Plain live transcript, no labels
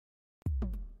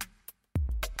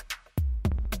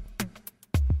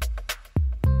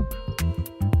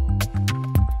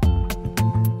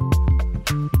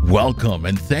Welcome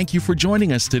and thank you for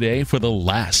joining us today for the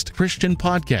Last Christian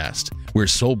Podcast. We're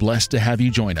so blessed to have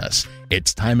you join us.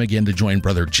 It's time again to join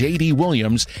Brother J.D.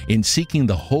 Williams in seeking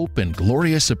the hope and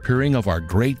glorious appearing of our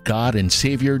great God and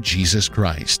Savior, Jesus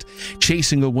Christ,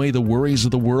 chasing away the worries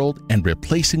of the world and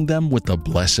replacing them with the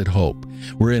blessed hope.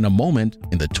 Where in a moment,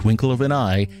 in the twinkle of an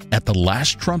eye, at the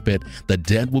last trumpet, the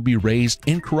dead will be raised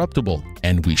incorruptible,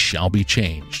 and we shall be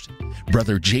changed.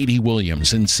 Brother J.D.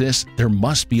 Williams insists there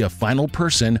must be a final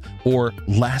person or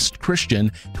last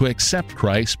Christian to accept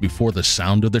Christ before the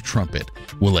sound of the trumpet.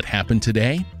 Will it happen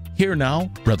today? Here now,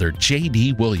 Brother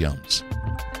J.D. Williams.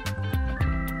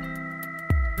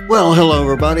 Well, hello,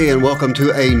 everybody, and welcome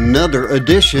to another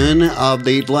edition of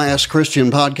the Last Christian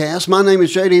Podcast. My name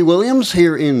is J.D. Williams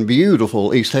here in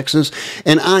beautiful East Texas,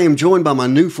 and I am joined by my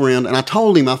new friend, and I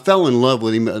told him I fell in love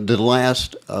with him the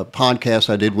last podcast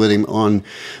I did with him on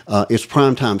It's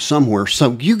Primetime Somewhere.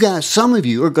 So you guys, some of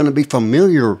you are going to be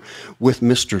familiar with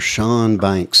Mr. Shaun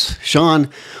Banks. Shaun,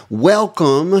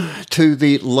 welcome to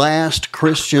the Last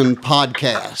Christian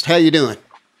Podcast. How you doing?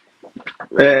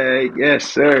 Hey, yes,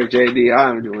 sir, JD.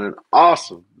 I'm doing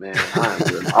awesome, man. I'm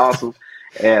doing awesome.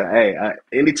 And hey,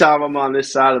 anytime I'm on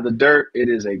this side of the dirt, it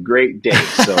is a great day.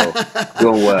 So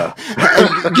doing well.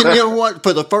 You know what?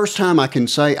 For the first time, I can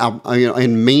say,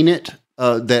 and mean it,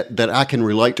 that I can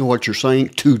relate to what you're saying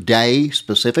today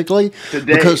specifically.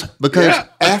 Because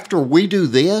after we do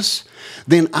this,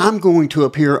 then I'm going to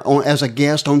appear as a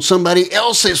guest on somebody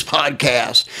else's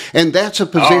podcast, and that's a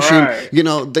position, right.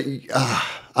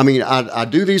 I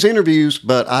do these interviews,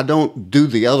 but I don't do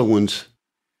the other ones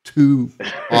too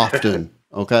often.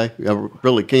 Okay, I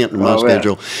really can't in my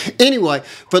schedule. Man. Anyway,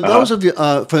 for those of you,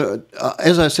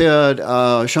 as I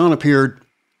said, Shaun appeared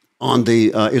on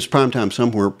the It's Primetime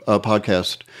Somewhere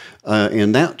podcast,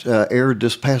 and that aired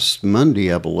this past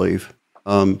Monday, I believe.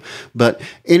 But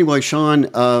anyway, Shaun,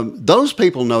 those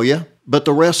people know you, but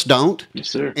the rest don't. Yes,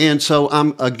 sir. And so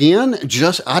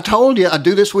I told you I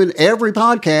do this with every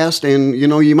podcast, and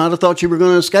you might have thought you were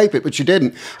going to escape it, but you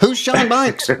didn't. Who's Shaun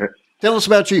Banks? Tell us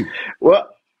about you. Well,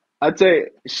 I'll tell you,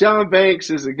 Shaun Banks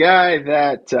is a guy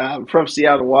that from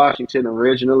Seattle, Washington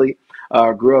originally,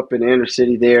 grew up in the inner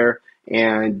city there,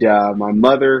 and my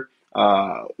mother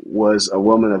was a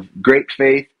woman of great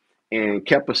faith and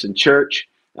kept us in church.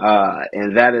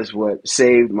 And that is what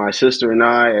saved my sister and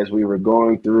I as we were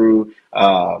going through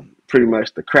pretty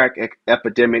much the crack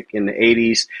epidemic in the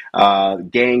 80s,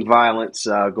 gang violence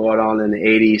going on in the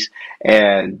 80s.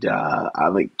 And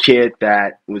I'm a kid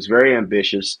that was very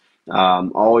ambitious,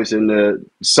 always into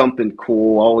something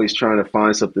cool, always trying to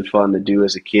find something fun to do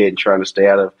as a kid, and trying to stay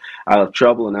out of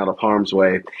trouble and out of harm's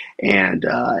way. And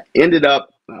ended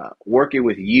up working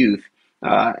with youth.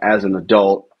 As an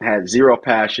adult, had zero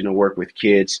passion to work with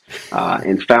kids,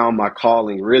 and found my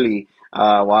calling really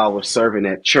while I was serving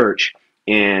at church.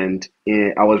 And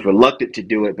I was reluctant to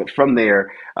do it, but from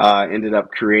there, ended up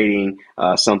creating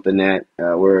something that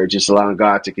we're just allowing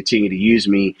God to continue to use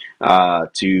me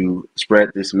to spread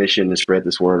this mission and spread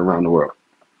this word around the world.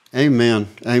 Amen.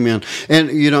 Amen.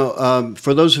 And,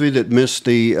 for those of you that missed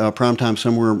the Primetime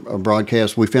Somewhere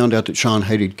broadcast, we found out that Shaun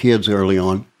hated kids early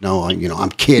on. No,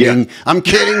 I'm kidding. Yeah. I'm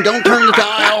kidding. Don't turn the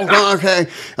dial. Okay.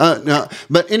 No.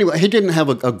 But anyway, he didn't have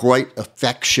a great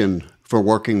affection for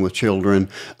working with children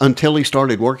until he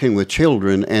started working with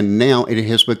children, and now it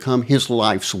has become his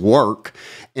life's work.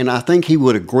 And I think he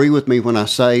would agree with me when I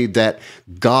say that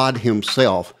God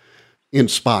himself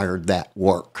inspired that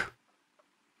work.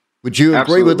 Would you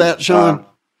agree with that, Shaun?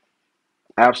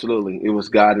 Absolutely. It was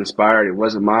God inspired. It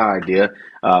wasn't my idea.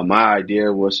 My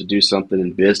idea was to do something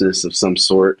in business of some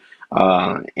sort.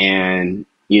 And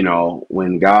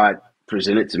when God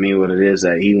presented to me what it is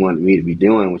that he wanted me to be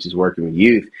doing, which is working with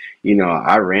youth,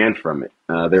 I ran from it.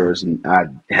 I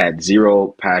had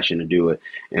zero passion to do it.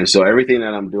 And so everything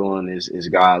that I'm doing is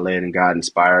God led and God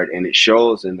inspired. And it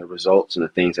shows in the results and the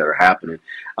things that are happening,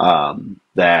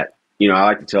 that, I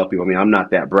like to tell people, I'm not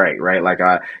that bright, right? Like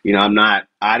I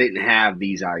didn't have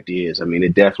these ideas.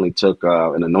 It definitely took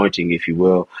an anointing, if you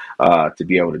will, to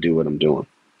be able to do what I'm doing.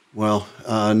 Well,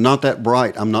 not that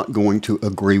bright. I'm not going to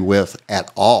agree with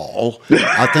at all.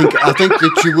 I think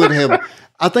that you would have.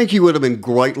 I think you would have been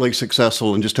greatly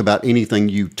successful in just about anything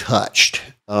you touched.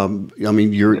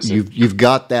 You've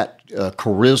got that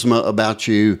charisma about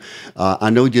you. I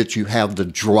know that you have the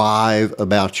drive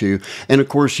about you, and of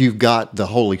course, you've got the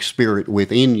Holy Spirit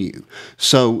within you.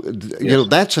 So,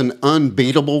 that's an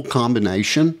unbeatable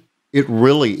combination. It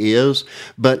really is.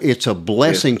 But it's a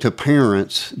blessing to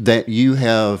parents that you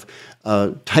have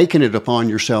taken it upon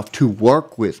yourself to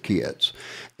work with kids.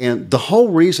 And the whole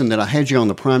reason that I had you on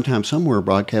the Primetime Somewhere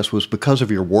broadcast was because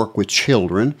of your work with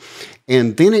children.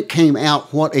 And then it came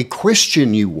out what a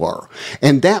Christian you were.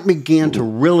 And that began to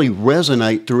really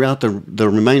resonate throughout the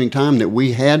remaining time that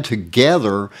we had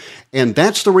together. And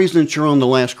that's the reason that you're on the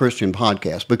Last Christian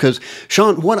podcast. Because,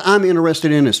 Shaun, what I'm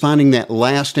interested in is finding that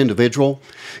last individual.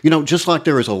 You know, just like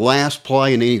there is a last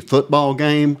play in any football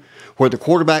game, where the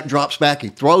quarterback drops back, he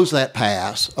throws that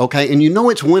pass, okay? And you know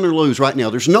it's win or lose right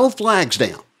now. There's no flags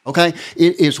down, okay?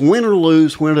 It is win or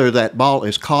lose whether that ball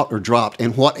is caught or dropped.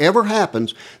 And whatever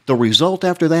happens, the result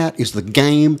after that is the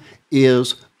game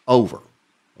is over.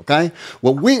 Okay?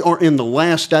 Well, we are in the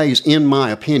last days, in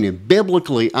my opinion.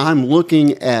 Biblically, I'm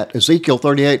looking at Ezekiel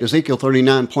 38, Ezekiel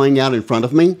 39 playing out in front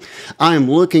of me. I am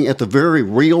looking at the very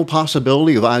real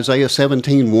possibility of Isaiah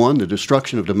 17:1, the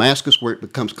destruction of Damascus, where it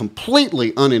becomes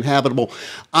completely uninhabitable.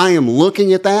 I am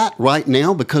looking at that right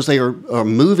now because they are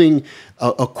moving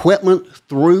equipment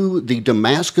through the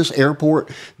Damascus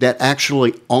airport that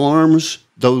actually arms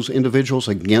those individuals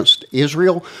against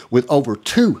Israel with over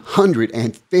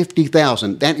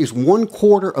 250,000. That is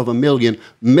 250,000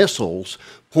 missiles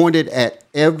pointed at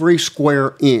every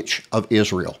square inch of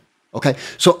Israel. Okay,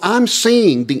 so I'm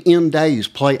seeing the end days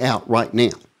play out right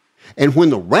now. And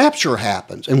when the rapture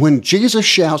happens, and when Jesus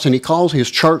shouts and he calls his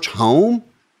church home,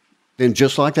 then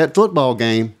just like that football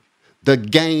game, the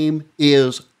game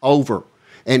is over.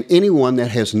 And anyone that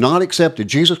has not accepted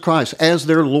Jesus Christ as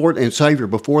their Lord and Savior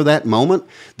before that moment,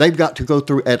 they've got to go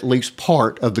through at least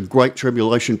part of the Great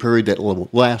Tribulation period that will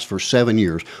last for 7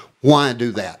 years. Why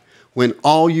do that? When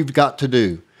all you've got to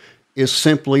do is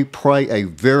simply pray a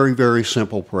very, very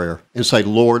simple prayer and say,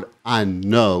 Lord, I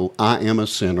know I am a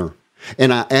sinner.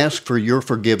 And I ask for your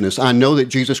forgiveness. I know that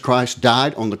Jesus Christ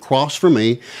died on the cross for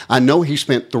me. I know he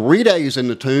spent 3 days in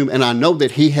the tomb, and I know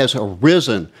that he has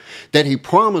arisen, that he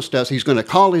promised us he's going to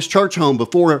call his church home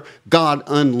before God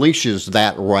unleashes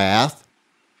that wrath.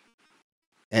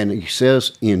 And he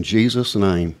says, in Jesus'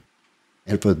 name.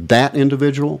 And for that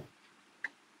individual,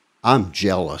 I'm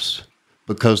jealous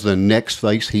because the next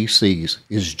face he sees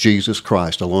is Jesus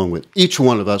Christ, along with each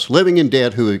one of us, living and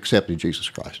dead, who accepted Jesus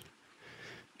Christ.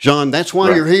 John, that's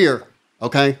why you're here,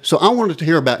 okay? So I wanted to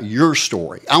hear about your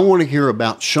story. I want to hear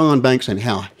about Shaun Banks and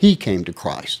how he came to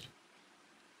Christ.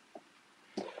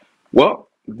 Well,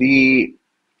 growing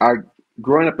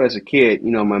up as a kid,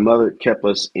 you know, my mother kept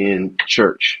us in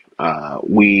church. I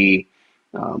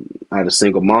had a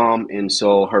single mom, and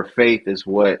so her faith is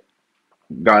what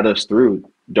got us through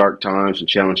dark times and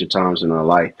challenging times in our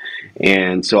life.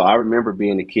 And so I remember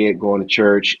being a kid going to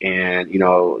church, and, you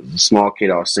know, as a small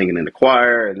kid, I was singing in the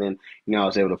choir, and then, you know, I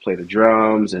was able to play the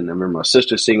drums, and I remember my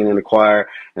sister singing in the choir.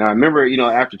 And I remember, you know,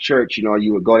 after church, you know,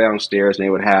 you would go downstairs and they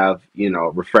would have, you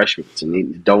know, refreshments and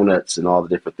eat donuts and all the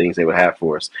different things they would have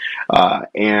for us.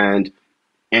 And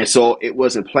so it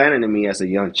wasn't planted in me as a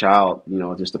young child, you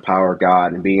know, just the power of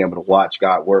God and being able to watch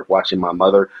God work, watching my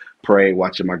mother pray,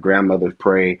 watching my grandmother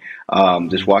pray,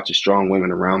 just watching strong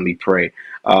women around me pray.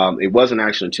 It wasn't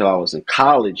actually until I was in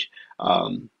college,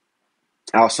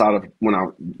 outside of when I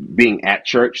being at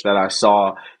church, that I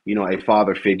saw, you know, a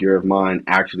father figure of mine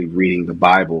actually reading the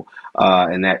Bible,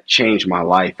 and that changed my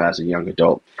life as a young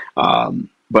adult.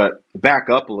 But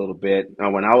back up a little bit,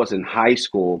 when I was in high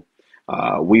school,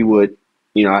 we would,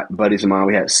 you know, buddies of mine,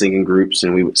 we had singing groups,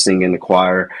 and we would sing in the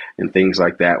choir and things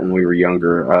like that when we were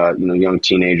younger, you know, young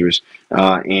teenagers.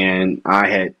 And I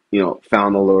had, you know,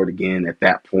 found the Lord again at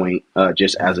that point,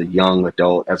 just as a young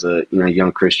adult, as a, you know,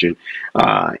 young Christian.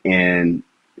 And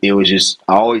it was just,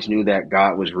 I always knew that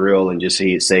God was real, and just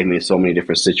he had saved me in so many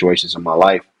different situations in my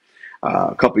life.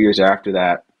 A couple years after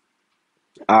that,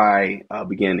 I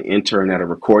began to intern at a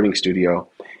recording studio,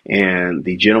 and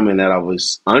the gentleman that I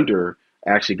was under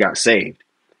actually got saved,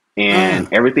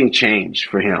 and everything changed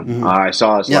for him. Mm-hmm. I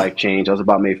saw his life change. I was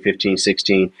about maybe 15,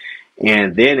 16.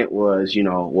 And then it was, you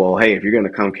know, well, hey, if you're going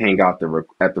to come hang out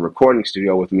at the recording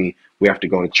studio with me, we have to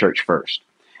go to church first.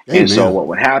 Amen. And so what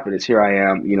would happen is, here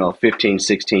I am, you know, 15,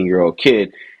 16-year-old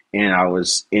kid, and I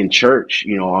was in church,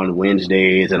 you know, on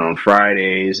Wednesdays and on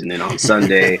Fridays and then on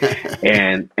Sunday.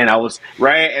 and I was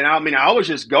right. And I mean, I was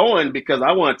just going because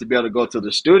I wanted to be able to go to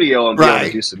the studio and be able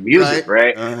to do some music.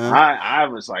 Right. Uh-huh. I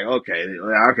was like, okay.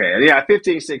 Yeah.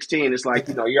 15, 16. It's like,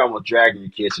 you know, you're almost dragging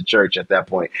your kids to church at that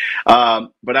point.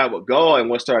 But I would go, and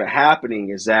what started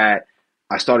happening is that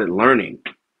I started learning,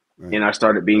 and I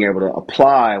started being able to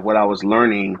apply what I was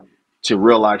learning to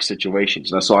real life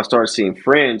situations. And so I started seeing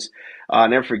friends. I'll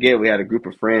never forget, we had a group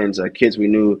of friends, kids we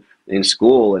knew in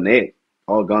school, and they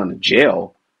all gone to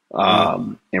jail.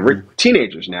 And we're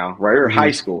teenagers now, right? We're in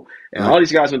high school, and all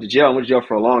these guys went to jail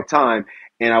for a long time.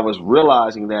 And I was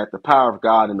realizing that the power of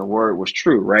God and the word was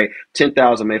true, right?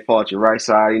 10,000 may fall at your right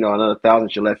side, another 1,000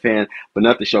 at your left hand, but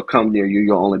nothing shall come near you.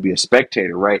 You'll only be a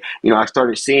spectator, right? I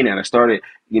started seeing that. I started,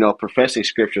 professing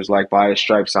scriptures like by his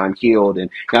stripes I'm healed.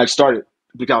 And I started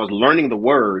because I was learning the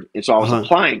word. And so I was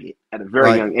applying it at a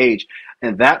very young age.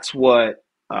 And that's what,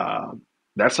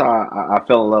 that's how I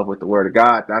fell in love with the word of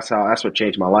God. That's what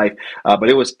changed my life. But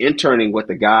it was interning with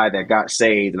the guy that got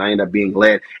saved, and I ended up being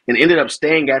led and ended up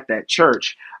staying at that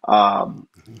church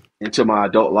into my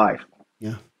adult life.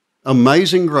 Yeah.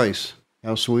 Amazing grace.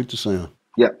 How sweet to sound.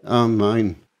 Yeah.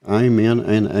 Amen. Amen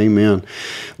and amen.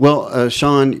 Well,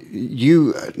 Shaun,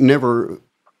 you never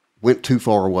went too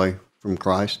far away from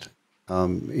Christ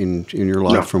in your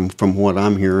life. No. From what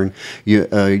I'm hearing. You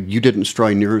didn't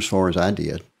stray near as far as I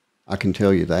did. I can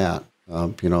tell you that. I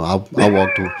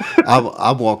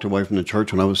walked away from the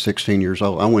church when I was 16 years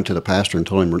old. I went to the pastor and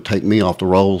told him to take me off the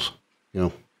rolls.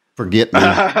 Forget me.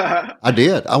 I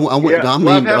did. I went. Yeah.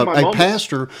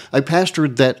 A pastor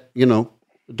that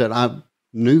that I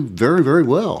knew very, very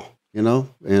well.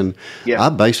 And I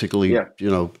basically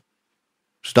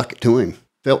stuck it to him.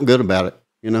 Felt good about it.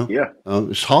 Yeah.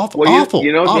 It's awful. Awful. Awful.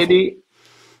 JD,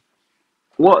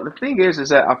 well, the thing is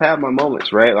that I've had my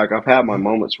moments, right? Like I've had my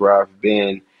moments where I've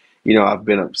been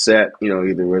upset,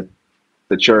 either with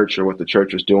the church or what the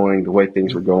church was doing, the way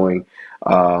things were going,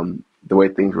 the way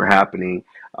things were happening.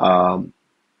 But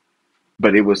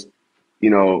it was,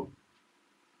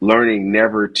 learning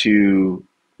never to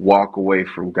walk away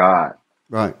from God.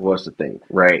 Right. Was the thing,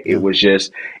 right? Yeah. It was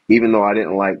just, even though I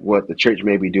didn't like what the church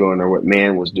may be doing or what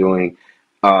man was doing,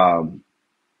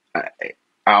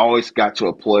 I always got to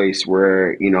a place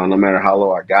where, no matter how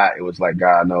low I got, it was like,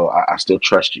 God, no, I still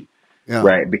trust you. Yeah.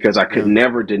 Right. Because I could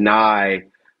never deny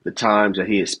the times that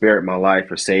he had spared my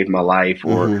life or saved my life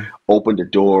or opened the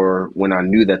door when I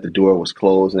knew that the door was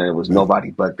closed and it was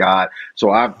nobody but God.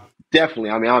 So I've definitely,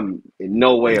 I'm in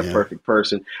no way a perfect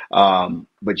person.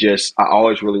 But I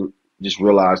always really just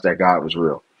realized that God was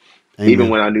real. Amen. Even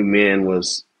when I knew man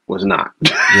was not.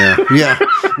 Yeah.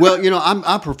 Well,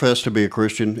 I professed to be a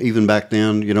Christian even back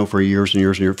then, for years and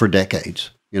years and years, for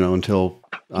decades, until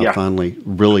I finally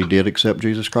really did accept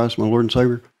Jesus Christ, my Lord and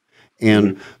Savior.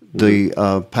 And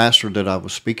the pastor that I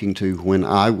was speaking to when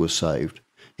I was saved,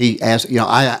 he asked,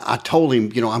 I told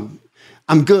him,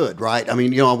 I'm good, right? I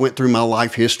mean, I went through my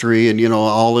life history and,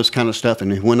 all this kind of stuff.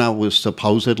 And when I was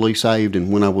supposedly saved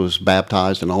and when I was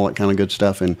baptized and all that kind of good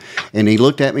stuff. And he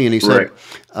looked at me and he said,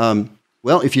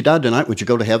 well, if you died tonight, would you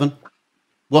go to heaven?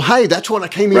 Well, hey, that's what I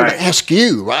came here to ask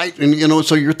you, right? And,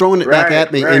 so you're throwing it back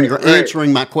at me and you're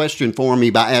answering my question for me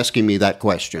by asking me that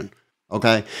question.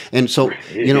 Okay. And so,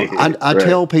 I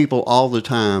tell people all the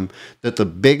time that the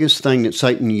biggest thing that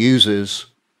Satan uses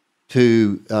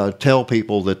to tell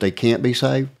people that they can't be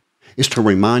saved is to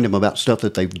remind them about stuff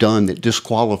that they've done that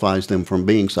disqualifies them from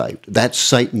being saved. That's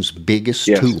Satan's biggest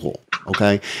tool.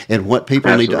 Okay. And what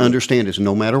people need to understand is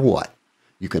no matter what,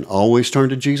 you can always turn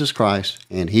to Jesus Christ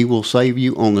and he will save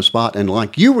you on the spot. And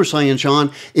like you were saying,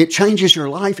 Shaun, it changes your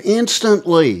life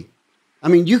instantly. I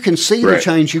mean, you can see the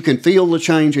change, you can feel the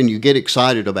change, and you get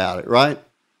excited about it, right?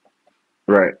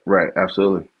 Right.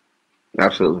 Absolutely.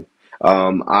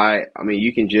 I mean,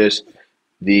 you can just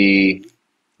when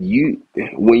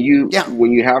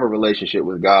you have a relationship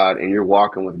with God and you're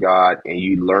walking with God and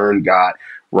you learn God,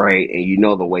 right, and you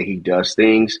know the way he does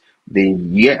things,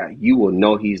 then you will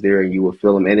know he's there and you will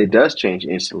feel him, and it does change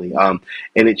instantly. And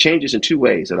it changes in two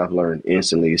ways that I've learned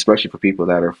instantly, especially for people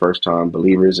that are first-time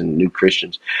believers and new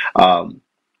Christians.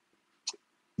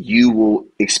 You will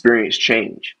experience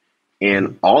change,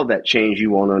 and all that change you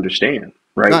won't understand,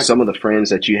 right? Some of the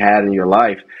friends that you had in your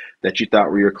life that you thought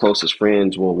were your closest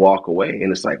friends will walk away,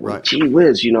 and it's like, well, gee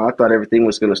whiz, I thought everything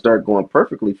was going to start going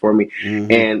perfectly for me.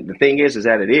 And the thing is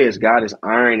that God is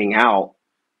ironing out,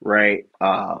 right,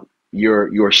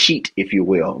 your sheet, if you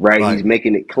will, right? He's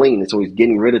making it clean. And so he's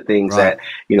getting rid of things that,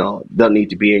 don't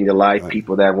need to be in your life,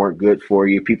 people that weren't good for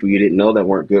you, people you didn't know that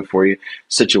weren't good for you,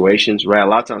 situations, right? A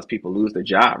lot of times people lose their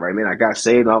job, right? Man, I got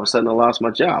saved and all of a sudden I lost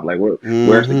my job. Like,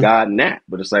 where's the God in that?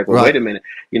 But it's like, well, wait a minute.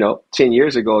 10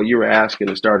 years ago, you were asking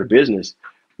to start a business.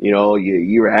 You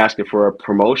were asking for a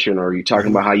promotion, or you're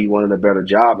talking about how you wanted a better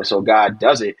job. And so God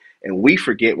does it, and we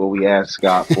forget what we asked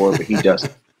God for, but he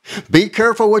doesn't. Be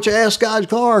careful what you ask God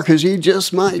for, because he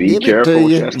just might give it to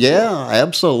you. Yeah,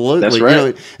 absolutely. That's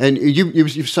right. And you're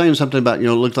saying something about,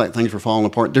 it looks like things were falling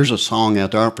apart. There's a song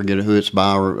out there, I forget who it's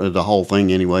by, or the whole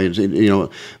thing anyway.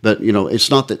 But it's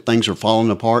not that things are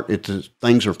falling apart; it's that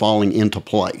things are falling into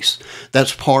place.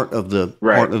 That's part of the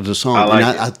song.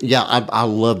 I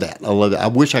love that. I love that. I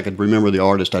wish I could remember the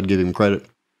artist. I'd give him credit.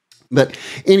 But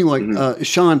anyway, Mm-hmm.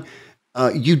 Shaun,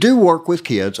 you do work with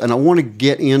kids, and I want to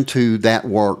get into that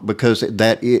work because it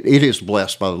is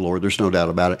blessed by the Lord. There's no doubt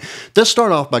about it. Let's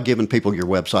start off by giving people your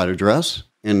website address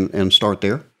and start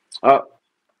there. Uh,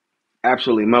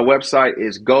 Absolutely. My website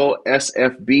is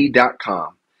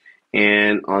goSFB.com.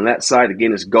 And on that site,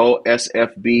 again, it's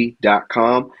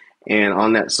goSFB.com. And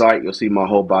on that site, you'll see my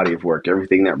whole body of work,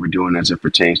 everything that we're doing as it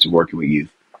pertains to working with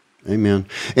youth. Amen.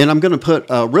 And I'm going to put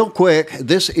real quick.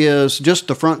 This is just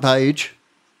the front page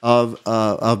of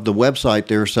the website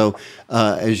there. So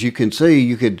as you can see,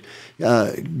 you could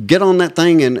get on that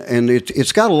thing, and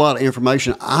it's got a lot of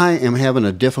information. I am having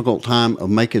a difficult time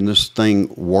of making this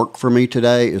thing work for me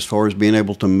today, as far as being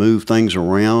able to move things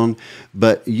around.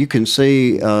 But you can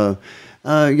see.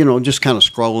 Just kind of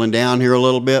scrolling down here a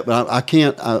little bit, but I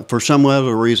can't, for some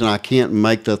other reason, I can't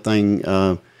make the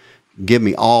thing give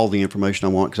me all the information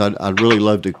I want, because I'd really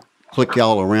love to click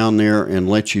y'all around there and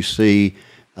let you see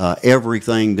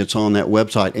everything that's on that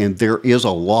website, and there is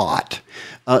a lot.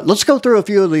 Let's go through a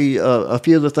few of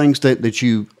the things that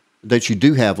you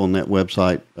do have on that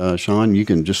website, Shaun. You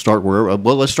can just start wherever.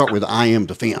 Well, let's start with I Am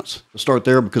Defense. Let's start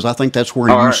there, because I think that's where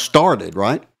you started,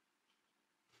 right?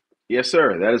 Yes,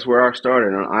 sir. That is where I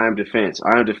started on I Am Defense.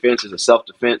 I Am Defense is a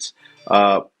self-defense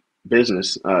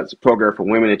business. It's a program for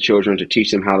women and children to teach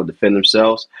them how to defend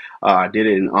themselves. I did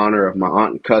it in honor of my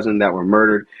aunt and cousin that were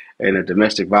murdered in a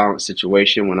domestic violence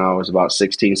situation when I was about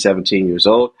 16, 17 years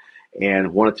old,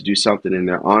 and wanted to do something in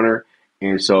their honor.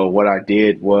 And so what I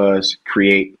did was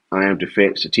create I Am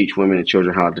Defense to teach women and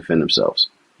children how to defend themselves.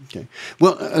 Okay.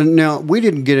 Well, now, we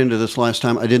didn't get into this last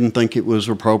time. I didn't think it was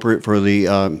appropriate for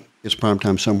the It's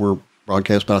Primetime Somewhere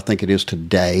broadcast, but I think it is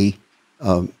today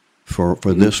for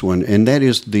this one. And that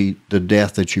is the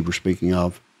death that you were speaking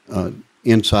of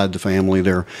inside the family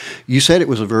there. You said it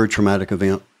was a very traumatic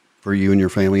event for you and your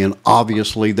family, and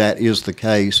obviously that is the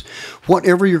case.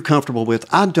 Whatever you're comfortable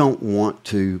with, I don't want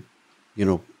to,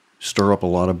 stir up a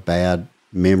lot of bad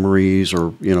memories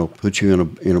or, put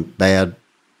you in a bad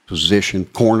position,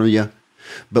 corner you.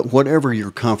 But whatever you're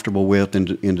comfortable with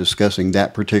in discussing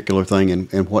that particular thing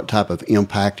and what type of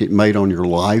impact it made on your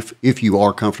life, if you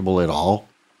are comfortable at all,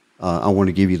 I want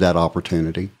to give you that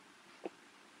opportunity.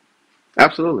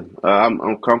 Absolutely.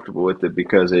 I'm comfortable with it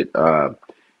because it,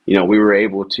 we were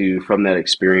able to, from that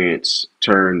experience,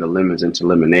 turn the lemons into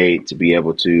lemonade to be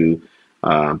able to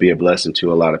be a blessing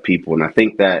to a lot of people. And I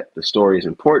think that the story is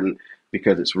important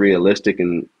because it's realistic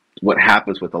and what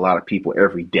happens with a lot of people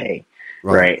every day.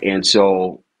 Right. And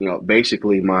so,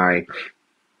 basically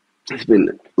it's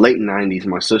been late 90s.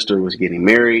 My sister was getting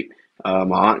married. My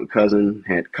aunt and cousin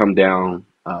had come down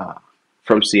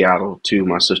from Seattle to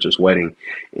my sister's wedding.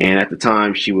 And at the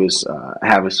time she was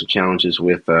having some challenges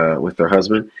with her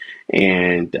husband,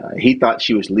 and he thought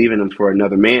she was leaving him for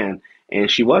another man, and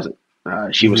she wasn't.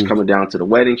 She was coming down to the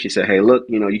wedding. She said, "Hey, look,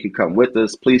 you can come with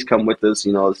us. Please come with us.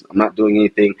 I'm not doing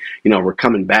anything. We're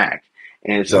coming back."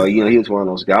 And so, he was one of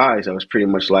those guys that was pretty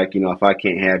much like, if I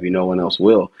can't have you, no one else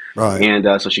will. Right.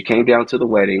 And so she came down to the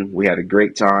wedding. We had a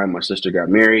great time. My sister got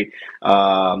married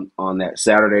on that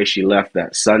Saturday. She left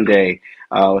that Sunday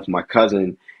with my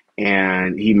cousin,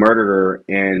 and he murdered her.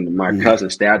 And my cousin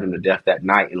stabbed him to death that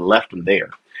night and left him there.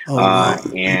 Oh, wow.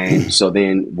 And so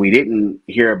then we didn't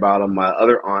hear about him. My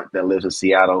other aunt that lives in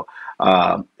Seattle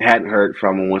hadn't heard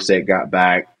from him once they got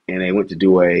back, and they went to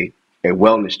do a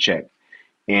wellness check.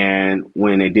 And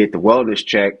when they did the wellness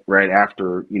check right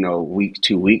after,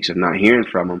 2 weeks of not hearing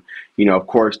from him, of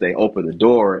course, they opened the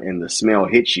door and the smell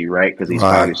hits you, right? Because these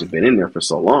bodies have been in there for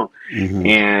so long.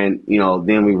 And,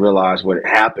 then we realized what had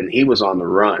happened. He was on the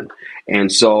run.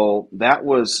 And so that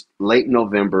was late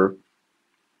November.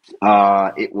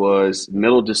 It was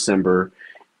middle December.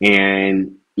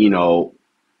 And, we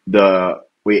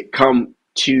had come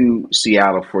to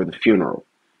Seattle for the funeral.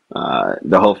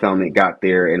 The whole family got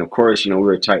there, and of course, we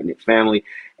were a tight-knit family,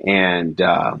 and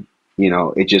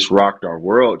it just rocked our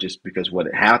world just because what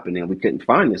had happened, and we couldn't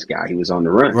find this guy. He was on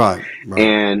the run. Right.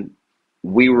 And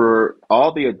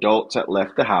all the adults had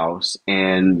left the house,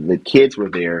 and the kids were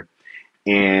there,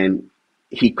 and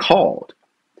he called.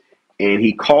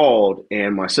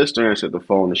 And my sister answered the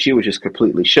phone, and she was just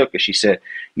completely shook, and she said,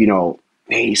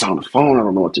 "Hey, he's on the phone. I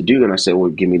don't know what to do." And I said, "Well,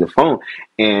 give me the phone."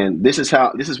 And this is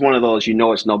one of those,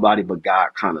 it's nobody but God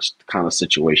kind of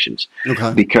situations.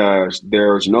 Okay. Because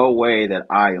there's no way that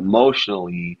I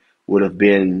emotionally would have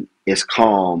been as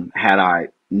calm had I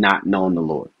not known the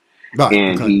Lord. Right.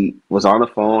 And he was on the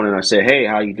phone, and I said, "Hey,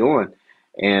 how you doing?"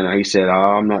 And he said,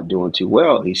 "Oh, I'm not doing too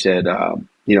well." He said,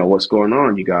 "What's going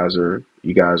on? You guys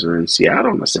are in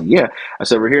Seattle?" And I said, "Yeah." I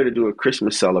said, "We're here to do a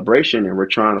Christmas celebration, and we're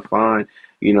trying to find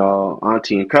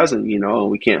auntie and cousin,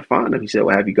 and we can't find them. He said,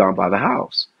 well, have you gone by the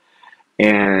house?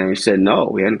 And he said, no,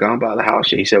 we hadn't gone by the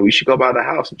house yet. He said, we should go by the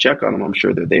house and check on them. I'm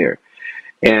sure they're there.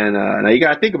 And now you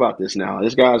got to think about this now.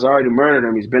 This guy's already murdered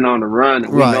him. He's been on the run,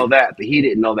 and we know that, but he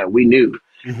didn't know that we knew.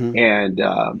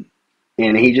 Mm-hmm.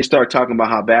 And he just started talking about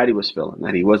how bad he was feeling,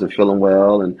 that he wasn't feeling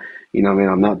well, and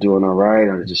I'm not doing all right.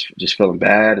 I'm just feeling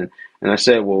bad. And I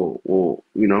said, well,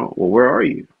 where are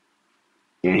you?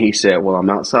 And he said, well, I'm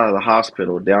outside of the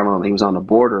hospital he was on the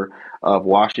border of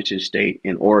Washington State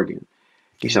and Oregon.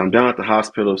 He said, I'm down at the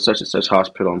hospital, such and such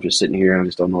hospital. I'm just sitting here and I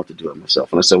just don't know what to do with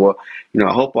myself. And I said, well,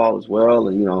 I hope all is well.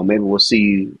 And, maybe we'll see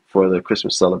you for the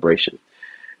Christmas celebration.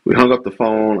 We hung up the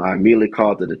phone. I immediately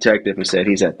called the detective and said,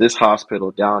 he's at this hospital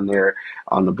down there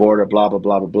on the border, blah, blah,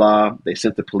 blah, blah, blah. They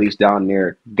sent the police down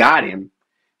there, got him,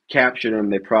 captured him.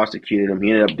 They prosecuted him.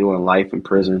 He ended up doing life in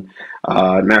prison.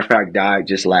 Matter of fact, died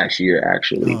just last year,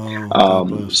 actually.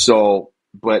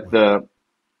 But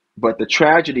the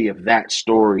tragedy of that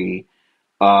story,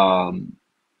 the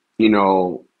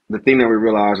thing that we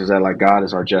realize is that, like, God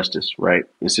is our justice, right,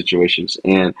 in situations.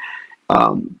 And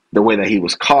the way that he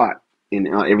was caught and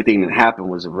everything that happened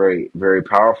was very, very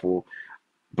powerful.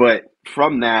 But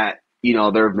from that,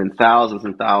 there have been thousands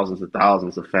and thousands and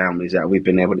thousands of families that we've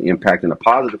been able to impact in a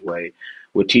positive way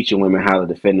with teaching women how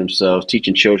to defend themselves,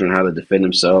 teaching children how to defend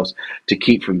themselves, to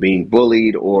keep from being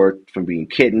bullied or from being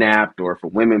kidnapped or for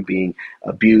women being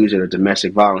abused in a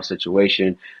domestic violence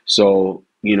situation. So,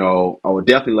 I would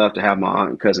definitely love to have my aunt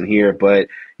and cousin here, but,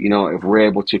 if we're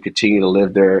able to continue to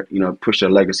live their, push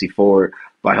their legacy forward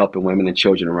by helping women and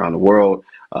children around the world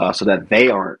so that they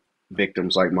aren't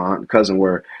victims like my aunt and cousin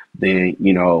were, then,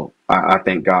 I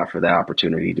thank God for that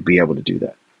opportunity to be able to do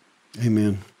that.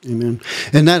 Amen. Amen.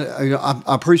 And that, I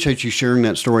appreciate you sharing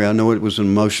that story. I know it was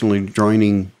emotionally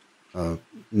draining,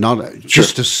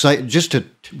 just to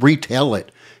retell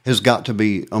it has got to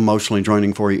be emotionally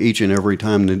draining for you each and every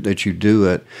time that you do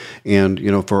it. And,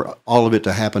 for all of it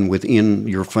to happen within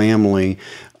your family,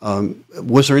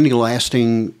 was there any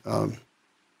lasting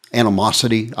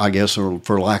animosity, I guess, or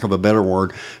for lack of a better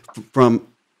word, from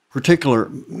particular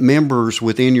members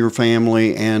within your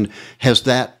family, and has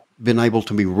that been able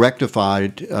to be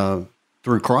rectified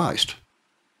through Christ?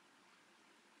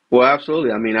 Well,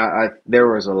 absolutely. I mean, there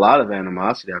was a lot of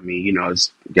animosity. I mean,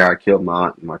 this guy killed my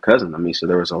aunt and my cousin. I mean, so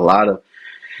there was a lot of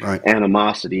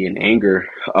animosity and anger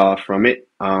from it.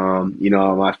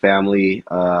 My family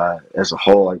as a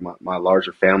whole, like my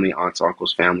larger family, aunts,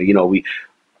 uncles, family,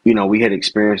 we had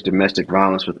experienced domestic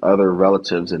violence with other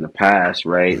relatives in the past,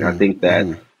 right? Mm-hmm. I think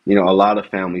that, a lot of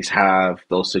families have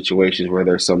those situations where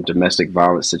there's some domestic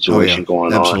violence situation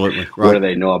going on, whether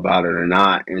they know about it or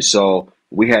not. And so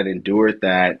we had endured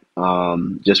that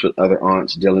just with other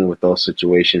aunts dealing with those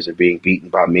situations and being beaten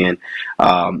by men,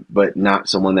 but not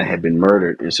someone that had been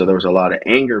murdered. And so there was a lot of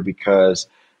anger because,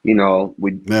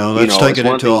 let's take it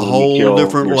into a whole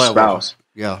different level. Spouse.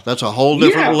 Yeah, that's a whole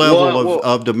different level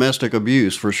of domestic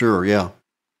abuse for sure. Yeah.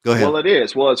 Go ahead. Well, it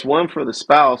is. Well, it's one for the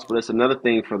spouse, but it's another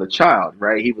thing for the child,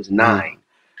 right? He was 9,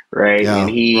 right? Yeah, and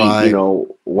he,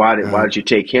 why did you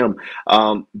take him?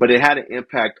 But it had an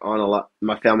impact on a lot of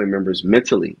my family members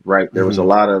mentally, right? There was a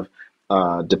lot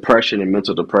of depression and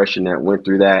mental depression that went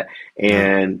through that.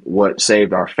 And what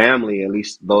saved our family, at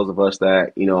least those of us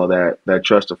that, that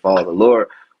trust to follow the Lord,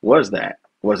 was that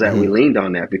we leaned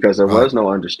on that because there was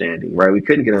no understanding, right? We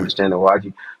couldn't get understanding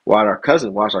why's our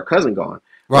cousin gone?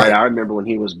 Right. I remember when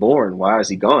he was born, why is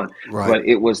he gone? Right. But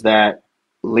it was that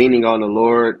leaning on the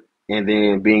Lord and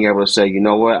then being able to say, you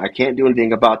know what, I can't do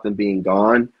anything about them being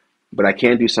gone, but I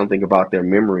can do something about their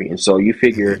memory. And so you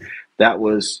figure that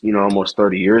was, almost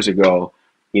 30 years ago,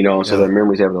 so their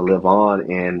memory's able to live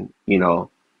on and,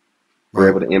 we're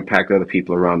able to impact other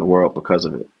people around the world because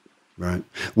of it. Right.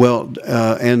 Well,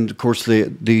 and of course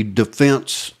the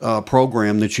defense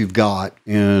program that you've got,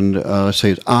 and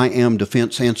say it's I Am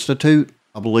Defense Institute,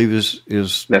 I believe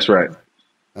is that's right.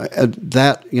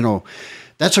 That's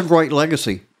a great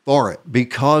legacy for it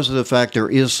because of the fact there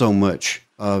is so much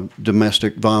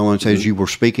domestic violence as you were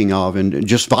speaking of, and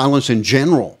just violence in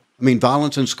general. I mean,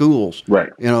 violence in schools,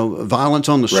 right? Violence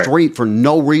on the street for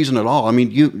no reason at all. I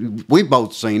mean, we've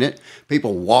both seen it.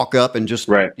 People walk up and just,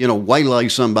 waylay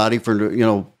somebody for,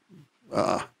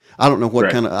 I don't know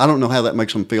what I don't know how that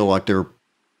makes them feel like they're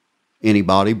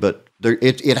anybody, but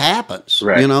it happens,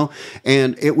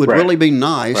 and it would really be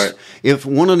nice if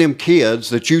one of them kids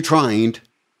that you trained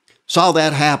saw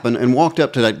that happen and walked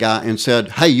up to that guy and said,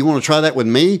 "Hey, you want to try that with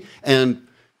me?" And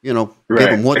give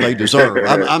them what they deserve.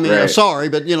 I mean, I'm sorry,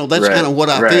 but that's kind of what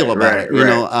I feel about it.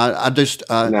 I just,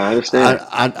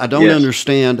 I don't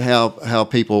understand how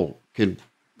people can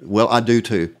Well, I do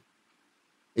too.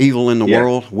 Evil in the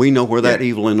world. We know where that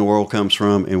evil in the world comes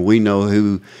from, and we know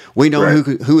who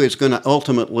is going to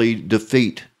ultimately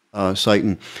defeat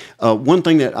Satan. One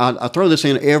thing that I throw this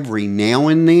in every now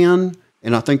and then,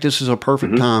 and I think this is a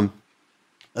perfect time,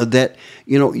 that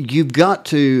you've got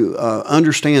to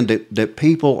understand that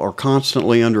people are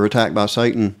constantly under attack by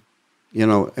Satan.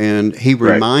 And he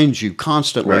reminds you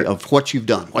constantly of what you've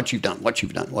done. Well,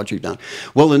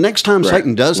 the next time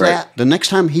Satan does that, the next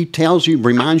time he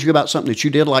reminds you about something that you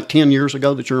did like 10 years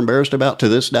ago that you're embarrassed about to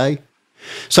this day,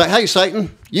 say, hey,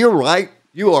 Satan, you're right.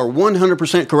 You are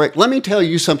 100% correct. Let me tell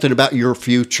you something about your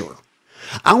future.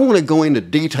 I want to go into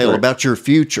detail about your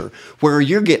future, where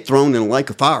you get thrown in a lake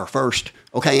of fire first,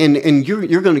 okay? And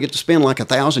you're going to get to spend like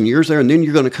 1,000 years there, and then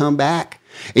you're going to come back.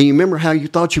 And you remember how you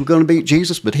thought you were going to beat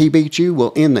Jesus, but he beat you?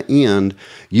 Well, in the end,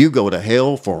 you go to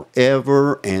hell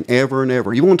forever and ever and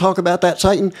ever. You want to talk about that,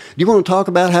 Satan? Do you want to talk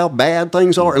about how bad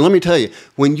things are? And let me tell you,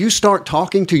 when you start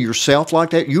talking to yourself like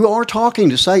that, you are talking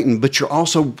to Satan, but you're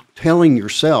also telling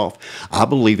yourself, I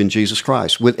believe in Jesus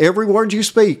Christ. With every word you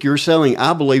speak, you're saying,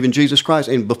 I believe in Jesus Christ.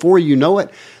 And before you know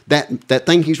it, that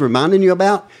thing he's reminding you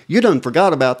about, you done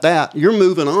forgot about that. You're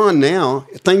moving on now.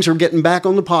 Things are getting back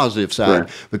on the positive side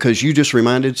because you just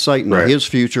reminded Satan of his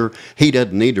future. He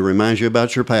doesn't need to remind you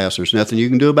about your past. There's nothing you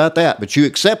can do about that. But you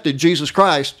accepted Jesus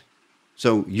Christ,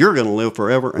 so you're going to live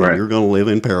forever and you're going to live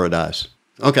in paradise.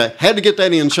 Okay, had to get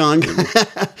that in, Shaun.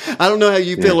 I don't know how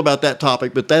you feel about that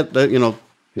topic, but that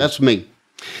that's me.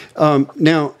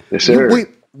 Now, yes, sir.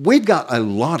 We've got a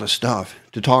lot of stuff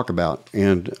to talk about,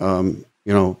 and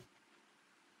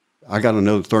I got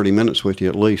another 30 minutes with you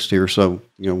at least here, so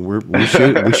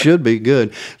we should be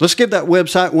good. Let's give that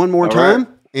website one more time,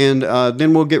 and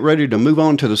then we'll get ready to move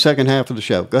on to the second half of the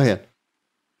show. Go ahead.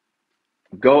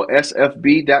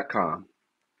 GoSFB.com.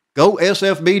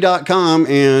 GoSFB.com,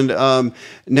 and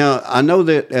now I know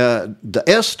that the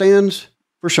S stands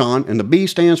for Shaun, and the B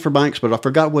stands for Banks, but I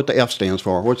forgot what the F stands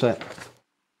for. What's that?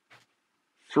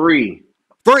 Free.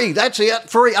 Free. That's it.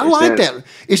 Free. I like that.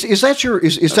 Is that your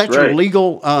your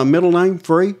legal middle name?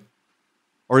 Free,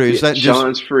 or is that just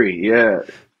Shaun's Free? Yeah.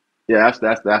 Yeah,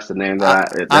 that's the name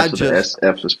that's what the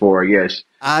SF is for. Yes.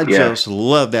 I just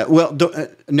love that. Well,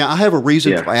 now I have a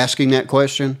reason for asking that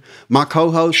question. My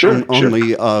co-host on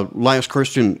the Last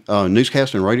Christian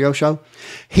newscast and radio show,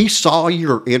 he saw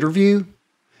your interview,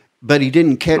 but he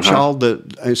didn't catch all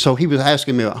the. So he was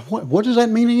asking me, "What does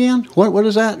that mean again? What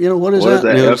is that? What is that?"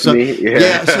 Does that mean?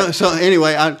 Yeah. So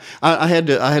anyway, I had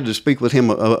to speak with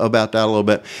him about that a little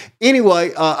bit.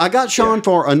 Anyway, I got Shaun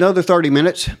for another 30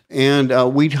 minutes, and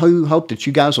we hope that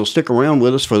you guys will stick around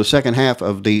with us for the second half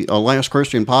of the Last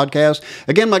Christian podcast.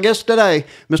 Again, my guest today,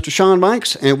 Mr. Shaun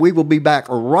Banks, and we will be back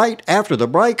right after the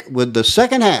break with the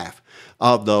second half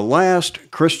of the Last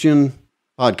Christian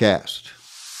podcast.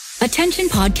 Attention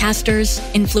podcasters,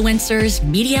 influencers,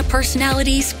 media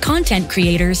personalities, content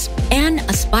creators, and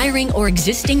aspiring or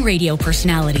existing radio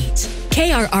personalities.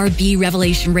 KRRB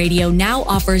Revelation Radio now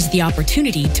offers the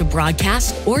opportunity to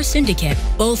broadcast or syndicate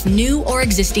both new or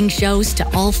existing shows to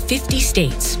all 50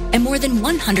 states and more than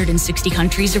 160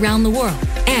 countries around the world.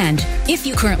 And if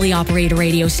you currently operate a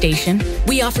radio station,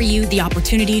 we offer you the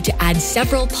opportunity to add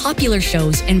several popular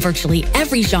shows in virtually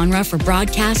every genre for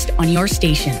broadcast on your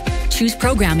station. Choose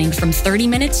programming from 30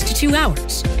 minutes to 2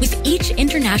 hours, with each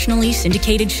internationally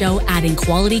syndicated show adding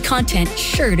quality content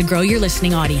sure to grow your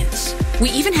listening audience. We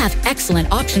even have excellent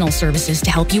optional services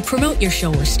to help you promote your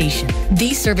show or station.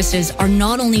 These services are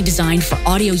not only designed for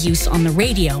audio use on the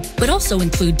radio, but also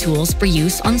include tools for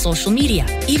use on social media,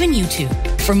 even YouTube.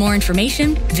 For more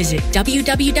information, visit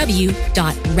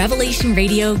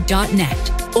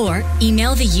www.revelationradio.net or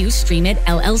email the Ustreamit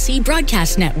LLC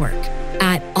broadcast network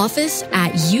at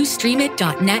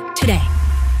office@ustreamit.net today.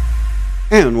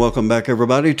 And welcome back,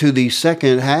 everybody, to the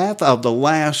second half of the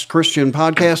Last Christian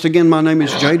podcast. Again, my name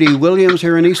is J.D. Williams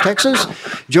here in East Texas,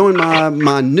 joined by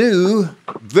my new,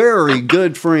 very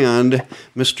good friend,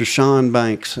 Mr. Shaun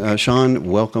Banks. Shaun,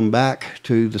 welcome back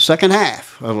to the second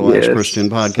half of the Last Christian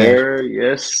podcast.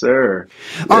 Yes, sir.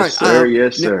 All right,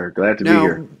 yes, sir. Glad to be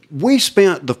here. We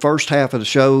spent the first half of the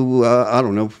show, I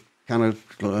don't know, kind of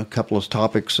a couple of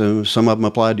topics. Some of them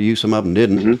applied to you, some of them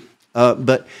didn't. Mm-hmm.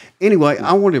 But anyway,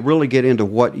 I want to really get into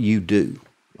what you do.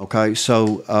 Okay,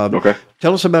 so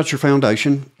tell us about your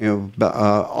foundation,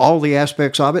 all the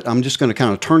aspects of it. I'm just going to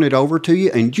kind of turn it over to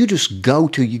you, and you just go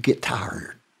till you get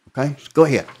tired. Okay, go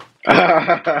ahead.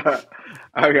 I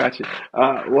got you.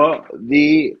 What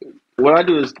I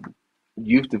do is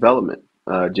youth development,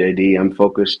 JD. I'm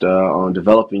focused on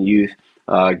developing youth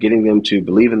getting them to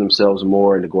believe in themselves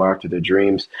more and to go after their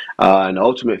dreams. And the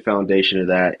ultimate foundation of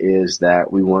that is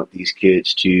that we want these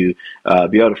kids to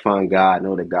be able to find God,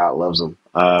 know that God loves them.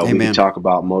 We can talk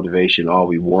about motivation all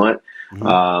we want,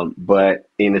 but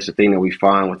and it's the thing that we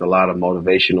find with a lot of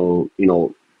motivational,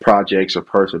 projects or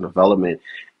personal development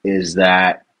is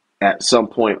that at some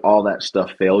point all that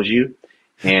stuff fails you.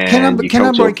 And can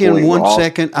I break in 1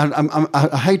 second?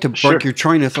 I hate to break your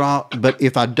train of thought, but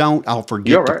if I don't, I'll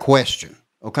forget the question.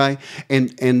 Okay, and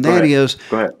that is,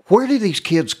 where do these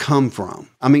kids come from?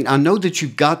 I mean, I know that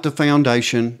you've got the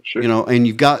foundation, and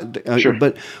you've got,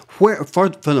 but where, for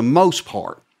the most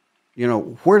part,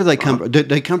 where do they come from? Did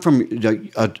they come from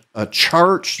a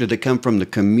church? Did they come from the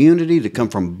community? Did they come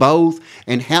from both?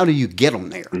 And how do you get them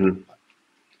there? Mm-hmm.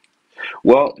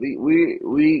 Well,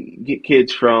 we get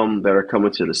kids that are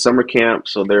coming to the summer camp,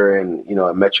 so they're in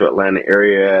a Metro Atlanta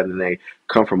area, and they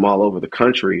come from all over the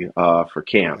country for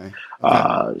camp.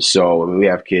 Okay. So we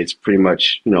have kids pretty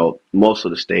much most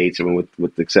of the states. I mean,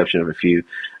 with the exception of a few,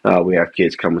 we have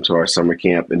kids coming to our summer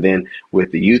camp, and then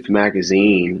with the youth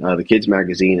magazine, the kids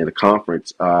magazine, and the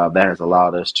conference, that has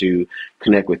allowed us to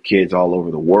connect with kids all over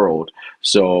the world.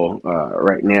 So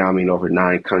right now, over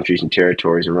 9 countries and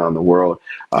territories around the world,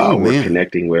 we're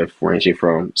connecting with, ranging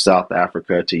from South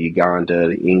Africa to Uganda,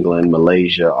 to England,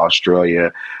 Malaysia,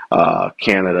 Australia,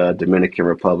 Canada, Dominican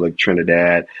Republic,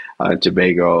 Trinidad,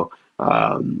 Tobago,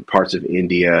 parts of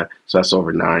India. So that's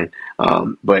over 9.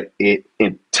 But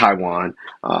in Taiwan.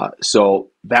 So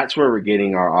that's where we're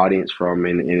getting our audience from,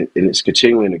 and it's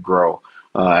continuing to grow.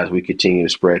 As we continue to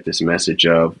spread this message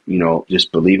of,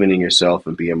 just believing in yourself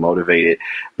and being motivated,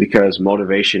 because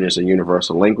motivation is a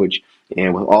universal language.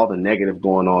 And with all the negative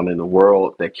going on in the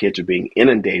world that kids are being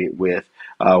inundated with,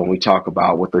 when we talk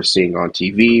about what they're seeing on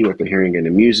TV, what they're hearing in the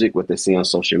music, what they see on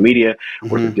social media,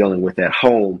 what they're dealing with at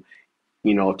home,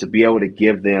 to be able to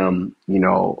give them,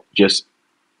 just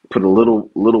put a little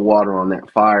water on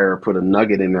that fire, put a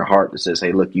nugget in their heart that says,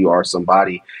 hey, look, you are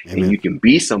somebody. Amen. And you can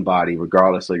be somebody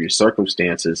regardless of your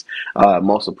circumstances.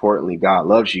 Most importantly, God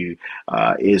loves you,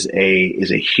 is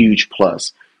a huge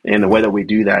plus. And the way that we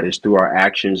do that is through our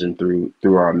actions and through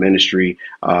our ministry.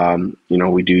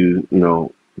 We do,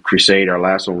 crusade, our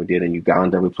last one we did in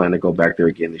Uganda. We plan to go back there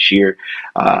again this year.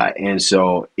 And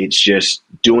so it's just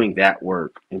doing that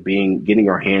work and getting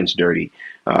our hands dirty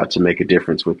to make a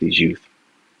difference with these youth.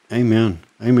 Amen.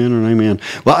 Amen and amen.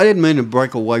 Well, I didn't mean to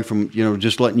break away from,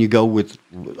 just letting you go with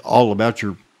all about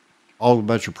your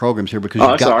programs here, because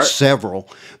you've got several.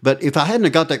 But if I hadn't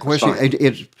have got that question,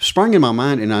 it sprung in my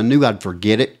mind, and I knew I'd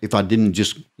forget it if I didn't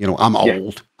just, I'm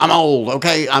old. I'm old,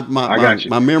 okay?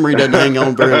 My memory doesn't hang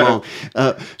on very long.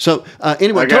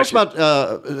 Anyway, tell us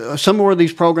about some more of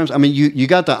these programs. I mean, you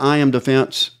got the I Am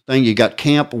Defense thing. You got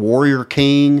Camp Warrior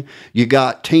King. You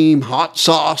got Team Hot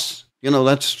Sauce.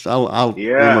 That's I like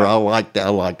that. I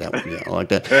like that one. Yeah, I like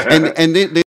that. And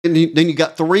then you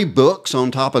got 3 books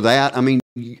on top of that. I mean,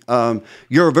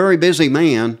 you're a very busy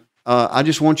man. I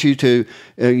just want you to,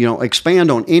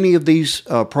 expand on any of these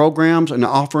programs and the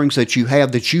offerings that you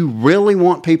have that you really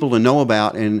want people to know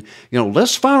about. And,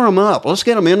 let's fire them up. Let's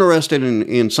get them interested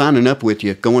in signing up with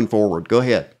you going forward. Go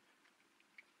ahead.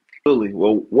 Absolutely.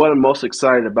 Well, what I'm most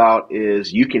excited about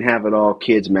is You Can Have It All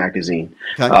Kids magazine.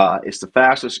 Okay. It's the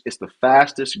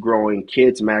fastest growing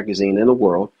kids magazine in the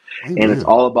world. Amen. And it's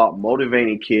all about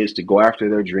motivating kids to go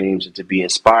after their dreams and to be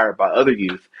inspired by other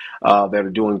youth that are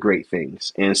doing great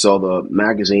things. And so the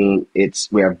magazine,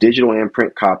 we have digital and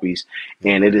print copies,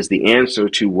 and it is the answer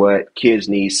to what kids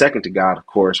need, second to God, of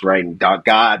course, right? And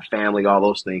God, family, all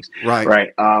those things.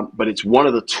 Right. But it's one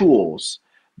of the tools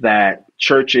that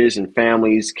churches and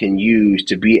families can use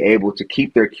to be able to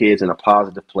keep their kids in a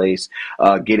positive place,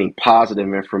 getting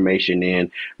positive information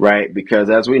in, right?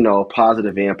 Because as we know,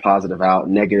 positive in, positive out,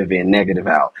 negative in, negative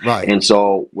out. Right. And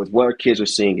so with what our kids are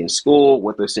seeing in school,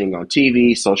 what they're seeing on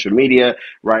TV, social media,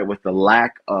 right, with the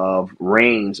lack of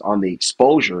reins on the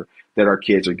exposure that our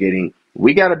kids are getting,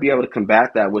 we got to be able to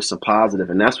combat that with some positive,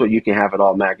 and that's what You Can Have It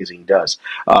All magazine does.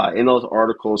 In those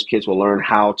articles, kids will learn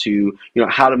how to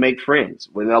make friends.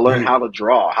 When they'll learn how to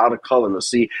draw, how to color, they'll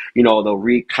see, they'll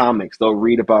read comics, they'll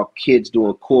read about kids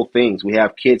doing cool things. We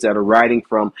have kids that are writing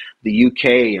from the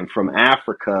UK and from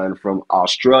Africa and from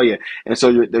Australia, and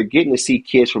so they're getting to see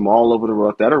kids from all over the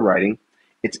world that are writing.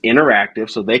 It's interactive,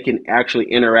 so they can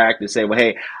actually interact and say, well,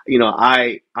 hey,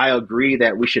 I agree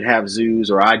that we should have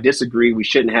zoos, or I disagree, we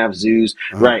shouldn't have zoos,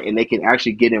 right? And they can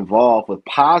actually get involved with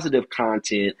positive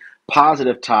content,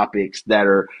 positive topics that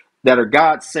are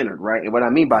God-centered, right? And what I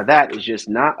mean by that is just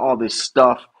not all this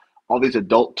stuff, all these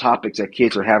adult topics that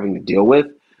kids are having to deal with.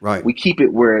 Right. We keep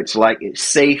it where it's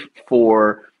safe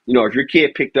for if your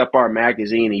kid picked up our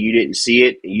magazine and you didn't see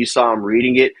it and you saw him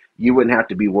reading it, you wouldn't have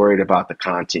to be worried about the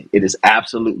content. It is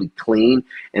absolutely clean,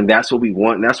 and that's what we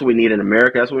want. And that's what we need in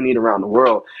America. That's what we need around the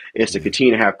world, is to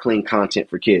continue to have clean content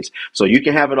for kids. So You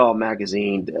Can Have It All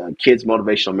magazine, Kids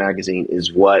Motivational Magazine,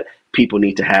 is what people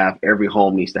need to have. Every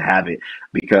home needs to have it,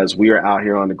 because we are out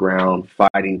here on the ground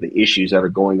fighting the issues that are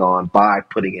going on by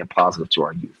putting in positive to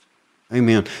our youth.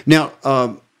 Amen. Now,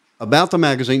 about the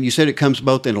magazine, you said it comes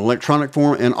both in electronic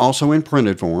form and also in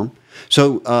printed form.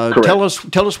 So tell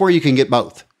us where you can get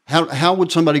both. How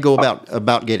would somebody go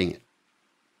about getting it?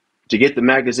 To get the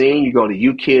magazine, you go to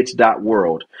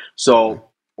youkids.world. So,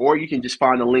 or you can just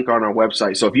find the link on our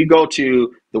website. So if you go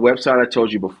to the website I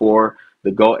told you before,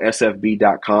 the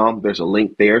gosfb.com, there's a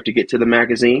link there to get to the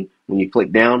magazine when you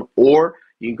click down, or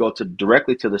you can go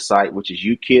directly to the site, which is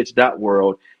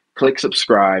youkids.world, click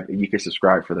subscribe, and you can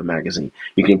subscribe for the magazine.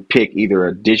 You can pick either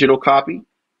a digital copy,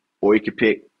 or you can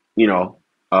pick,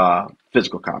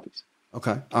 physical copies.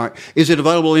 Okay. All right. Is it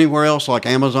available anywhere else, like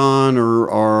Amazon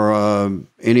or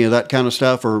any of that kind of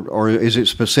stuff, or is it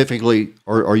specifically,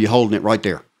 or are you holding it right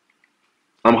there?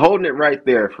 I'm holding it right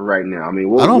there for right now. I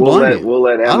mean, I don't blame you. We'll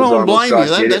let Amazon. I don't blame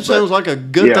you. That sounds like a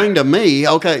good thing to me.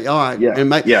 Okay. All right.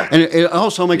 Yeah. And it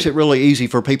also makes it really easy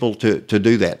for people to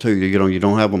do that too. You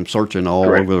don't have them searching all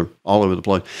over the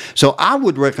place. So I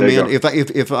would recommend,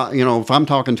 if I'm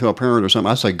talking to a parent or something,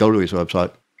 I say go to his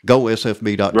website.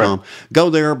 GoSFB.com. Right. Go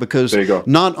there, because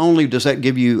not only does that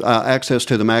give you access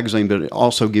to the magazine, but it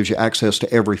also gives you access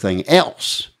to everything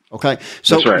else. Okay,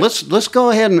 so let's go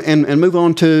ahead and move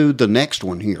on to the next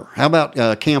one here. How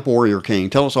about Camp Warrior King?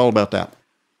 Tell us all about that.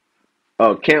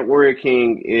 Camp Warrior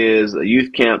King is a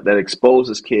youth camp that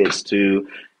exposes kids to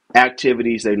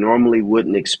activities they normally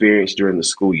wouldn't experience during the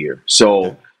school year.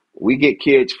 So we get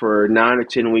kids for 9 or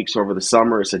 10 weeks over the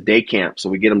summer. It's a day camp.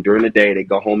 So we get them during the day. They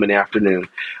go home in the afternoon.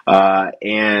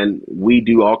 And we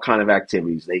do all kind of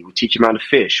activities. We teach them how to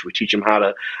fish. We teach them how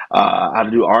to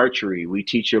do archery. We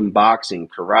teach them boxing,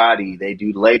 karate. They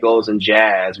do Legos and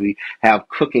jazz. We have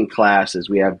cooking classes.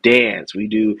 We have dance. We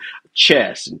do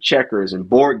chess and checkers and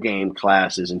board game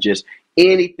classes, and just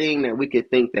anything that we could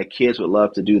think that kids would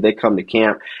love to do. They come to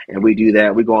camp and we do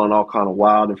that. We go on all kind of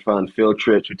wild and fun field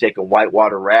trips. We're taking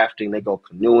whitewater rafting. They go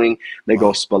canoeing. They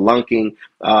go spelunking.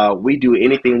 We do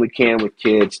anything we can with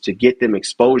kids to get them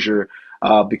exposure,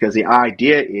 because the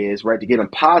idea is, to get them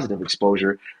positive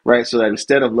exposure, so that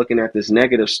instead of looking at this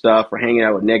negative stuff or hanging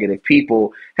out with negative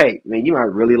people, hey, man, you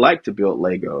might really like to build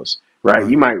Legos. Right.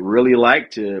 You might really like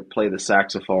to play the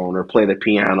saxophone or play the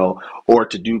piano, or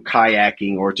to do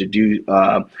kayaking, or to do,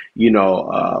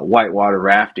 whitewater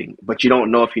rafting, but you don't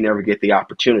know if you never get the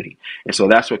opportunity. And so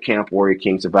that's what Camp Warrior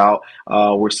King's about.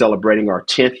 We're celebrating our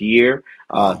 10th year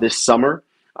this summer.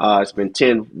 It's been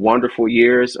 10 wonderful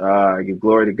years. I give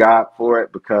glory to God for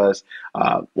it, because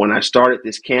when I started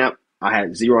this camp, I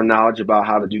had zero knowledge about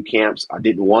how to do camps. I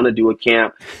didn't want to do a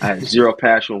camp. I had zero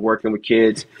passion working with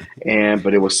kids,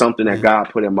 but it was something that God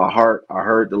put in my heart. I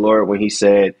heard the Lord when He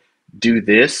said, "Do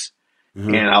this,"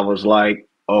 and I was like,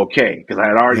 "Okay," because I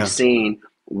had already seen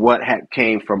what had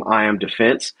came from I Am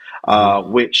Defense,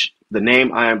 which the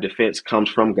name I Am Defense comes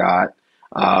from God.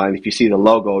 And if you see the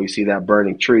logo, you see that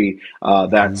burning tree.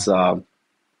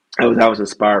 That was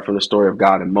inspired from the story of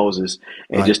God and Moses,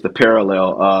 and just the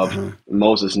parallel of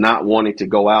Moses not wanting to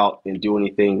go out and do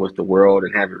anything with the world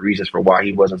and having reasons for why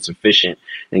he wasn't sufficient,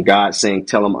 and God saying,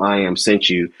 "Tell him I am sent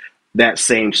you." That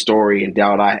same story and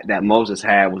doubt that Moses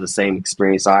had was the same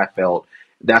experience I felt.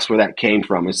 That's where that came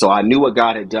from. And so I knew what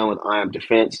God had done with I Am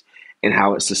Defense and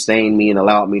how it sustained me and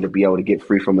allowed me to be able to get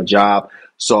free from a job.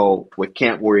 So with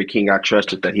Camp Warrior King, I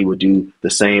trusted that He would do the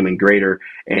same and greater,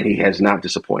 and He has not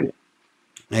disappointed.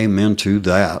 Amen to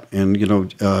that. And,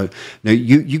 now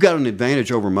you got an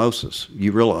advantage over Moses.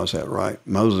 You realize that, right?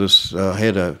 Moses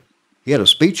had a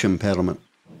speech impediment.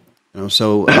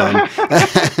 So and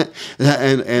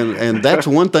that's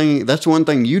one thing. That's one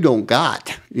thing you don't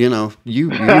got. You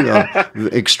are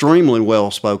extremely well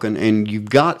spoken, and you've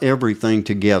got everything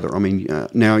together. I mean,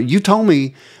 now you told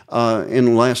me in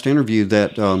the last interview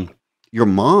that your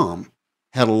mom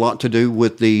had a lot to do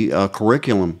with the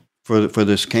curriculum for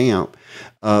this camp.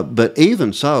 But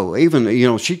even so,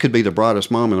 she could be the brightest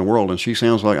mom in the world, and she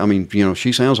sounds like,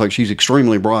 she sounds like she's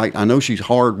extremely bright. I know she's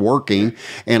hardworking,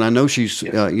 and I know she's,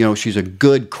 she's a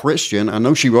good Christian. I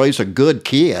know she raised a good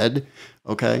kid.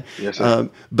 Okay. Yes, sir.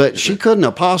 But she couldn't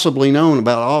have possibly known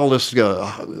about all this,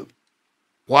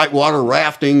 whitewater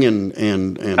rafting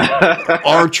and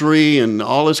archery and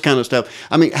all this kind of stuff.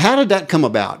 I mean, how did that come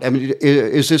about? I mean,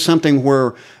 is this something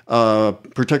where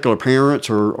particular parents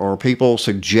or people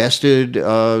suggested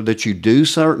that you do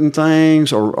certain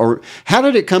things, or how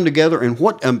did it come together? And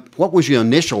what was your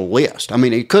initial list? I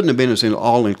mean, it couldn't have been as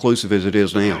all inclusive as it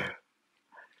is now.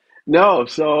 No,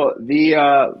 so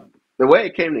the way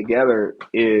it came together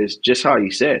is just how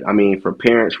you said. I mean, for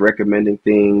parents recommending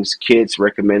things, kids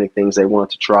recommending things they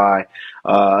want to try,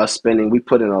 we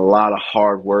put in a lot of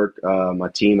hard work, my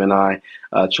team and I,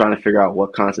 trying to figure out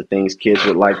what kinds of things kids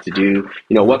would like to do,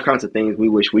 what kinds of things we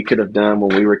wish we could have done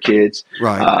when we were kids.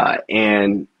 Right.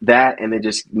 And then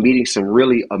just meeting some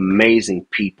really amazing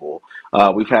people.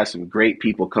 We've had some great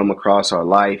people come across our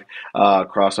life,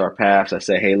 across our paths. I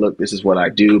say, hey, look, this is what I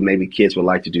do. Maybe kids would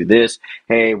like to do this.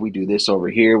 Hey, we do this over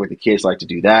here where the kids like to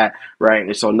do that. Right.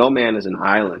 And so no man is an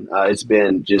island. It's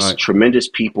been just tremendous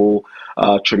people,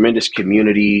 tremendous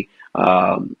community,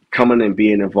 coming and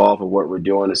being involved in what we're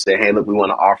doing and say, hey, look, we want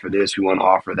to offer this. We want to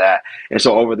offer that. And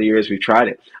so over the years, we've tried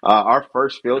it. Our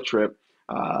first big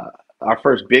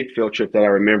field trip that I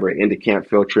remember, end of camp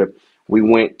field trip, we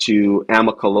went to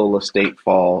Amicalola State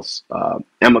Falls,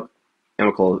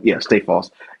 State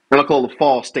Falls, Amicalola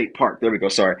Falls State Park. There we go.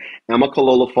 Sorry.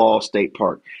 Amicalola Falls State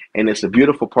Park. And it's a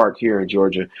beautiful park here in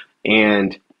Georgia.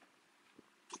 And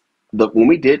when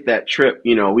we did that trip,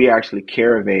 we actually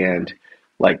caravanned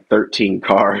like 13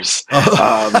 cars.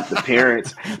 The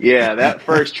parents, that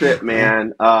first trip,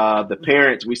 man, the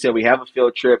parents, we said we have a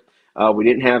field trip. We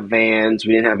didn't have vans.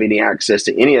 We didn't have any access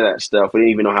to any of that stuff. We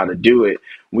didn't even know how to do it.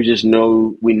 We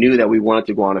knew that we wanted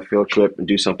to go on a field trip and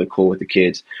do something cool with the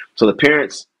kids. So the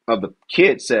parents of the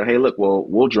kids said, hey, look,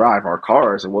 we'll drive our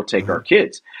cars and we'll take our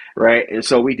kids. Right. And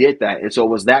so we did that. And so it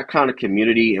was that kind of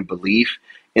community and belief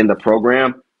in the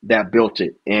program that built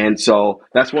it. And so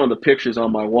that's one of the pictures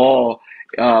on my wall,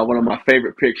 one of my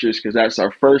favorite pictures, because that's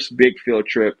our first big field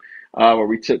trip. Where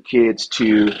we took kids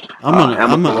to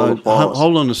Falls.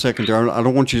 Hold on a second there. I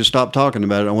don't want you to stop talking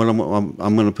about it. I'm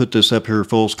going to put this up here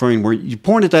full screen. Where you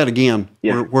point at that again,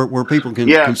 where people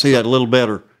can see that a little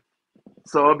better.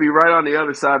 So it'll be right on the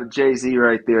other side of Jay-Z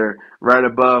right there, right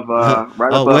above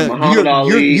Muhammad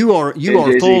Ali. You are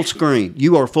full screen.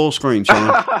 You are full screen,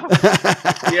 Shaun.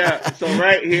 Yeah. So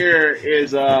right here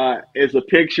is a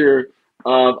picture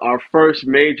of our first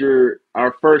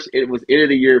it was end of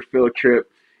the year field trip.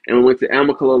 And we went to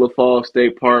Amicalola Falls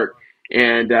State Park.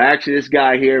 And actually, this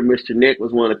guy here, Mr. Nick,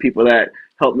 was one of the people that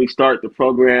helped me start the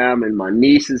program. And my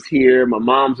niece is here. My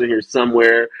mom's in here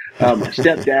somewhere. My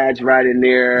stepdad's right in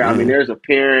there. I mean, there's a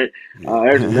parent.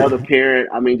 There's another parent.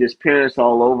 I mean, just parents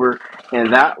all over.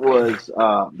 And that was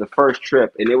the first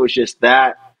trip. And it was just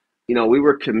that, we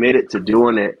were committed to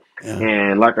doing it. Yeah.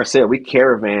 And like I said, we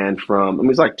caravanned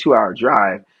it's like a 2-hour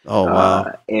drive. Oh,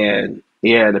 wow. And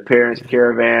the parents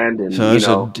caravanned, and so it's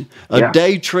a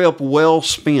day trip well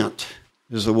spent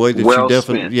is the way that you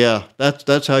definitely. Yeah,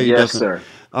 that's how you. Yes, sir.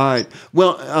 All right.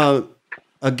 Well,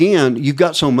 again, you've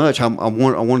got so much. I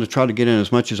want to try to get in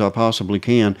as much as I possibly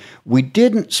can. We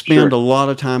didn't spend a lot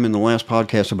of time in the last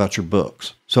podcast about your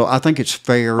books, so I think it's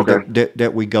fair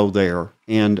that we go there.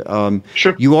 And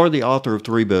you are the author of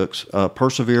 3 books: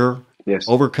 Persevere,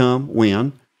 Overcome,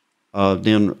 Win,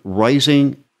 then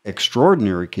Raising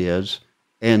Extraordinary Kids,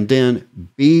 and then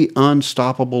Be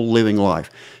Unstoppable Living Life.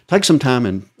 Take some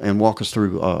time and walk us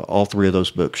through all 3 of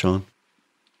those books, Shaun.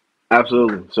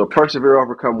 Absolutely. So Persevere,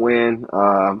 Overcome, Win,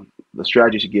 the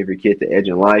strategies to give your kid the edge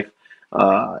in life,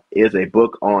 is a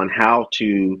book on how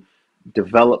to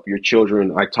develop your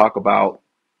children. I talk about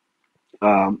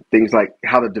things like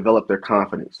how to develop their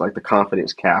confidence, like the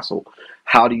confidence castle.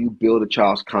 How do you build a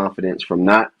child's confidence from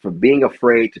being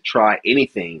afraid to try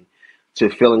anything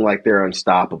to feeling like they're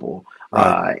unstoppable?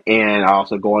 Right. And I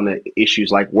also go into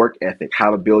issues like work ethic,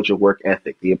 how to build your work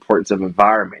ethic, the importance of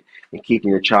environment, and keeping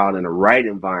your child in the right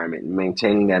environment and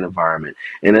maintaining that environment.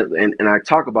 And I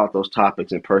talk about those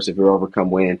topics in Persevere, Overcome,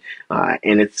 Win.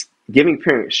 And it's giving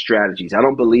parents strategies. I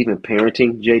don't believe in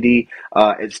parenting, JD,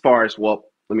 as far as, let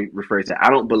me rephrase that. I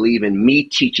don't believe in me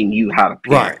teaching you how to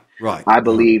parent. Right. I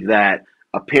believe that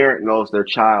a parent knows their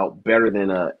child better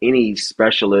than any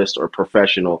specialist or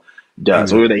professional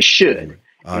does, or they should.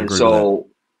 And so,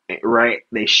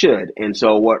 they should. And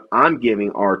so what I'm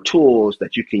giving are tools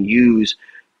that you can use,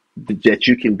 that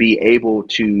you can be able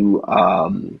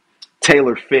to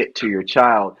tailor fit to your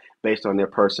child based on their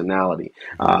personality.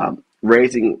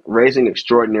 Raising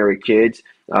Extraordinary Kids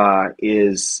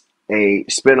is a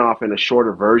spinoff and a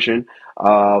shorter version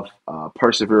of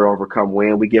Persevere, Overcome,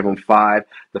 Win. We give them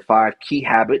the 5 key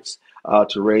habits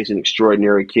to raising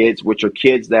extraordinary kids, which are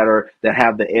kids that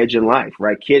have the edge in life,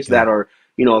 right? Kids that are,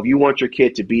 if you want your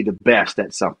kid to be the best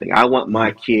at something, I want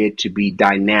my kid to be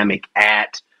dynamic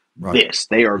at this.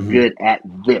 They are good at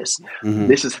this.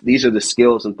 These are the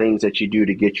skills and things that you do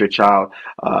to get your child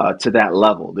to that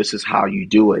level. This is how you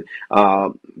do it,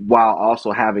 while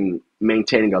also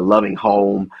maintaining a loving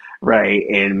home, right,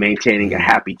 and maintaining a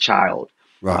happy child.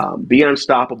 Right. Be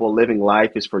Unstoppable Living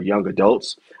Life is for young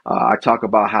adults. I talk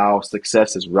about how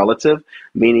success is relative,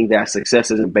 meaning that success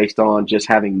isn't based on just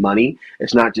having money.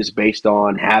 It's not just based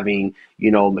on having,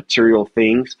 material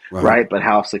things, right? But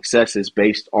how success is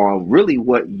based on really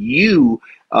what you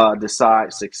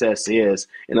decide success is.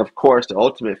 And of course, the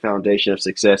ultimate foundation of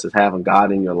success is having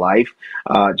God in your life.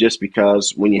 Just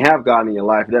because when you have God in your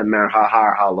life, it doesn't matter how high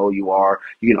or how low you are,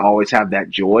 you can always have that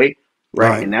joy.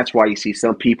 Right. And that's why you see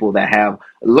some people that it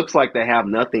looks like they have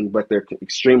nothing, but they're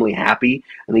extremely happy.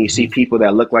 And then you see people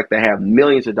that look like they have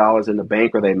millions of dollars in the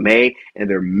bank, or they may, and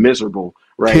they're miserable,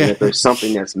 right? That there's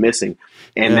something that's missing.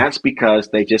 And that's because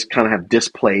they just kind of have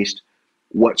displaced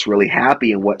what's really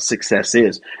happy and what success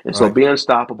is. And so Be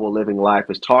Unstoppable Living Life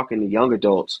is talking to young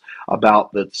adults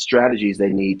about the strategies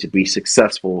they need to be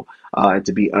successful and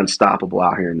to be unstoppable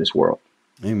out here in this world.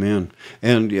 Amen.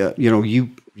 And,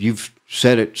 you've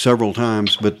said it several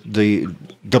times, but the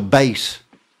base,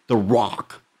 the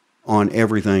rock on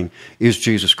everything is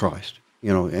Jesus Christ,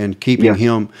 and keeping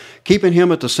him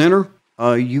at the center,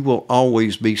 you will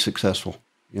always be successful,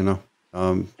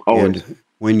 Always. And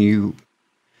when you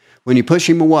push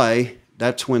him away,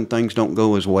 that's when things don't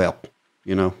go as well,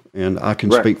 and I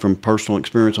can speak from personal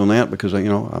experience on that because, I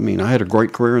had a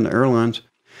great career in the airlines.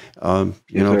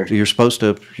 You're supposed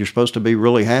to be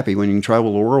really happy when you can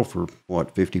travel the world for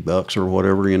 $50 or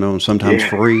whatever, and sometimes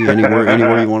free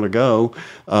anywhere you want to go.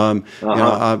 I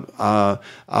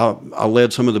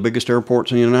led some of the biggest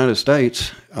airports in the United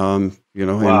States,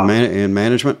 in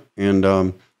management,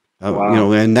 and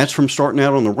and that's from starting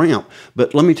out on the ramp.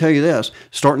 But let me tell you this: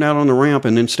 starting out on the ramp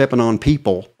and then stepping on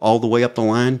people all the way up the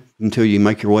line until you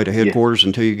make your way to headquarters,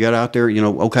 until you get out there.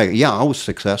 I was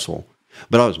successful,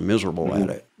 but I was miserable at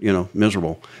it.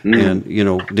 Miserable. And,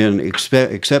 then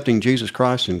accepting Jesus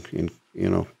Christ and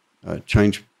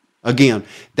change. Again,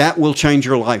 that will change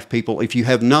your life, people. If you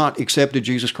have not accepted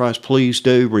Jesus Christ, please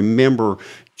do. Remember,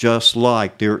 just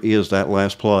like there is that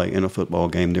last play in a football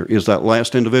game, there is that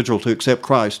last individual to accept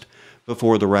Christ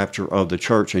before the rapture of the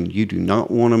church, and you do not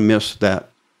want to miss that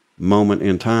moment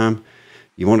in time.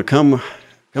 You want to come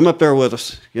up there with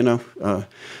us.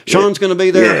 Shaun's going to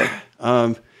be there.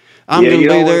 I'm going to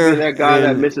be there. That guy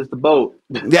that misses the boat.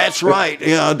 That's right.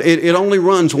 Yeah, it only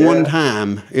runs one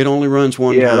time. It only runs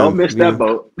one time. Yeah, don't miss that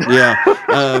boat. But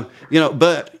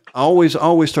I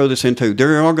always throw this in too.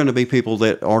 There are going to be people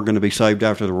that are going to be saved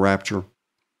after the rapture,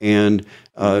 and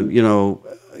you're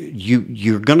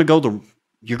going to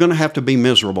have to be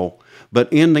miserable,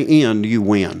 but in the end, you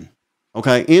win.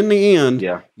 Okay, in the end,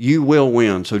 you will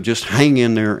win. So just hang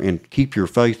in there and keep your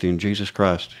faith in Jesus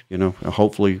Christ.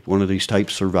 Hopefully one of these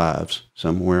tapes survives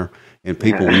somewhere, and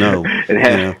people know.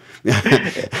 and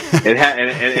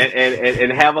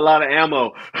have a lot of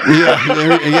ammo.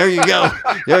 There you go.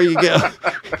 There you go.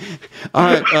 All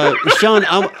right, Shaun,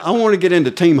 I want to get into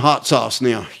Team Hot Sauce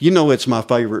now. It's my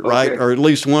favorite, right? Or at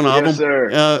least one of them.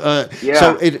 Sir.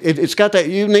 So it's got that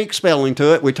unique spelling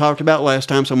to it we talked about last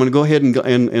time, so I'm going to go ahead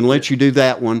and let you do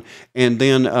that one, and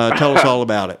then tell us all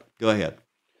about it. Go ahead.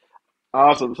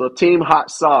 Awesome. So Team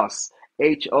Hot Sauce.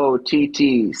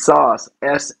 HOTT sauce,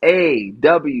 SAWCE,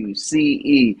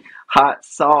 hot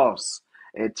sauce.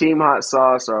 And Team Hot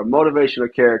Sauce are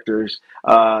motivational characters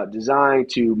designed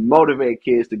to motivate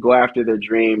kids to go after their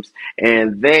dreams.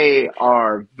 And they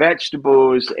are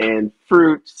vegetables and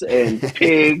fruits and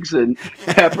pigs and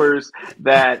peppers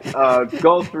that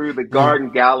go through the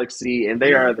garden galaxy. And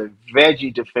they are the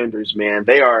veggie defenders, man.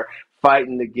 They are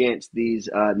fighting against these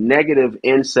negative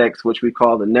insects, which we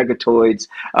call the negatoids,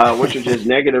 which are just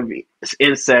negative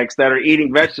insects that are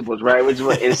eating vegetables, right? Which is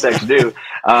what insects do.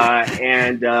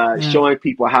 And showing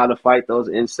people how to fight those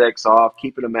insects off,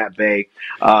 keeping them at bay,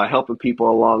 helping people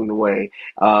along the way,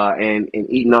 and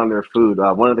eating on their food.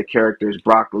 One of the characters,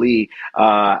 Brock Lee,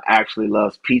 actually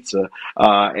loves pizza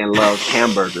and loves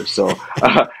hamburgers. So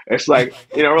it's like,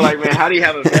 we're like, man, how do you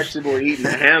have a vegetable eating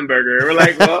a hamburger? And we're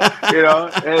like, well,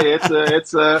 hey,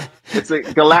 it's a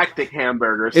galactic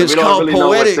hamburger. So it's we don't called really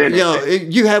poetic. Know what's in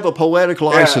it. You have a poetic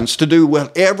license to do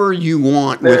whatever you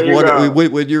want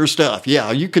with your stuff.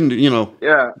 Yeah, you can.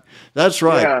 Yeah, that's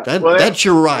right. Yeah. That's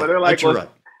your right. Well, that's your right.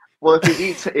 well, if he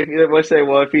eats, if let's say,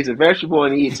 well, if he's a vegetable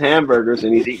and he eats hamburgers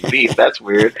and he's eating beef, that's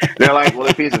weird. They're like, well,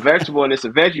 if he's a vegetable and it's a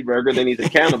veggie burger, then he's a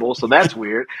cannibal, so that's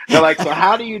weird. They're like, so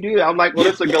how do you do that? I'm like, well,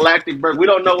 it's a galactic burger. We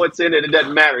don't know what's in it. It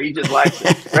doesn't matter. He just likes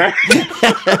it, right?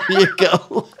 There you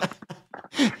go.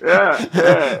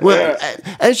 Well,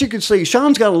 as you can see,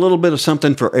 Shaun's got a little bit of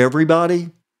something for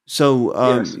everybody. So,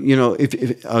 Yes.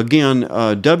 if again,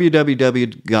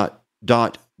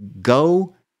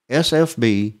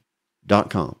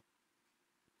 www.gosfb.com.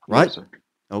 Right? Yes, sir.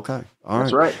 Okay. All right.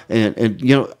 That's right.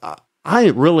 And I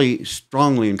really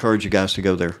strongly encourage you guys to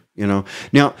go there. Now,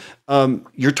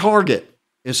 your target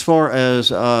as far as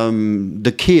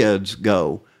the kids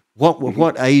go,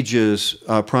 what ages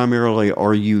primarily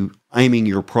are you aiming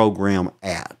your program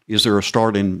at? Is there a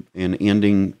start and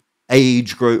ending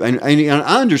age group? And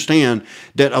I understand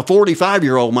that a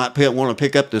 45-year-old might want to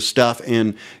pick up this stuff,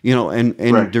 and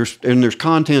Right. there's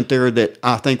content there that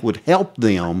I think would help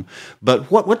them.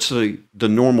 But what's the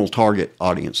normal target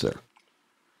audience there?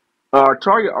 Our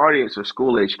target audience are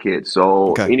school age kids, so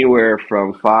Okay. anywhere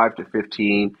from 5 to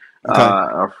 15. Okay.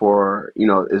 Are for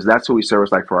that's who we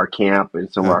service, like for our camp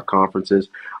and some of our conferences.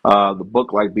 The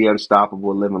book like Be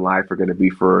Unstoppable, Living Life are going to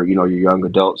be for your young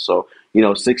adults. So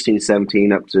 16,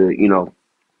 17 up to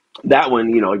that one,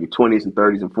 your 20s and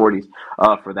 30s and 40s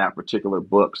for that particular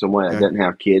book. Someone that doesn't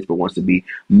have kids but wants to be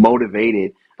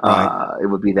motivated. Right. It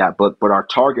would be that book. But our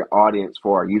target audience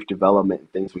for our youth development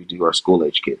and things we do are school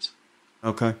age kids.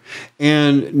 Okay.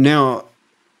 And now,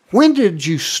 when did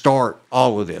you start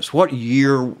all of this? What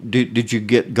year did you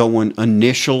get going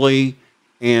initially?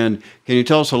 And can you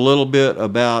tell us a little bit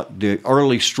about the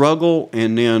early struggle,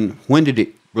 and then when did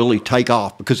it really take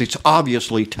off? Because it's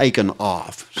obviously taken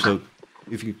off. So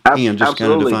if you can, just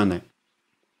kind of define that.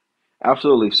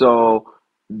 Absolutely. So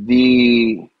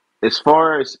as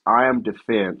far as I Am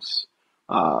Defense,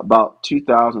 about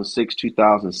 2006,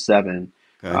 2007,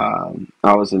 Okay.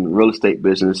 I was in the real estate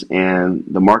business, and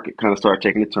the market kind of started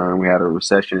taking a turn. We had a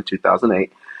recession in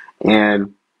 2008,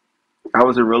 and I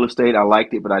was in real estate. I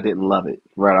liked it, but I didn't love it.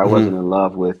 Right? I wasn't in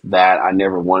love with that. I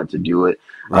never wanted to do it.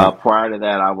 Right. Prior to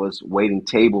that, I was waiting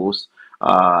tables.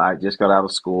 I just got out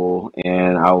of school,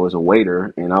 and I was a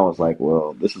waiter, and I was like,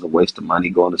 well, this is a waste of money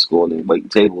going to school and then waiting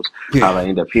tables. Yeah. How'd I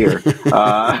end up here? And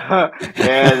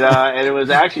it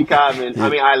was actually kind of,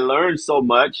 I learned so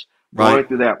much. Right. Going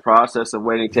through that process of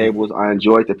waiting tables. I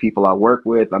enjoyed the people I work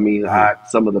with. I had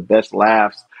some of the best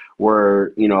laughs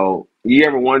were, you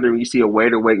ever wonder when you see a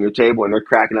waiter waiting your table and they're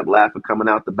cracking up laughing coming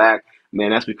out the back?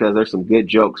 Man, that's because there's some good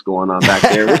jokes going on back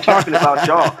there. We're talking about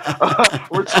y'all.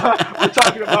 We're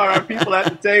talking about our people at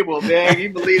the table, man. You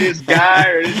believe this guy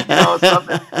or this,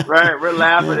 something, right? We're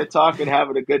laughing and talking,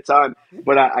 having a good time.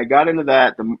 But I got into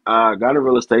that. Got into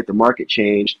real estate. The market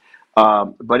changed. A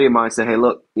buddy of mine said, hey,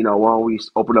 look, why don't we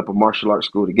open up a martial arts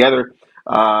school together?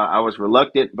 I was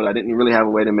reluctant, but I didn't really have a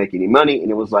way to make any money. And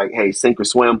it was like, hey, sink or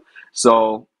swim.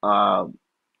 So I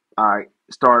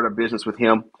started a business with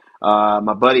him.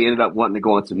 My buddy ended up wanting to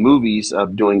go into movies,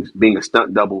 being a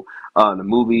stunt double in the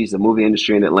movies. The movie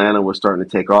industry in Atlanta was starting to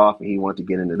take off, and he wanted to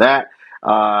get into that.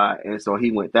 And so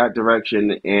he went that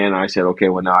direction. And I said, okay,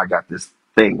 well, now I got this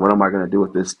thing. What am I going to do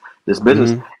with this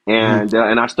business? And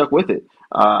I stuck with it.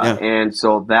 And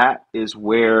so that is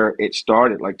where it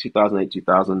started, like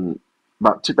 2008,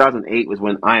 about 2008 was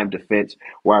when I Am Defense,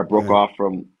 where I broke off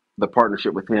from the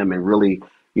partnership with him and really,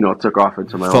 took off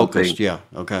into my own thing. Yeah.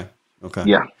 Okay.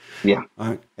 Yeah. All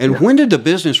right. And when did the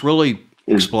business really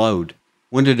explode?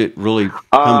 When did it really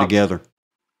come together?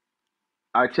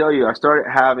 I tell you, I started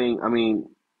having,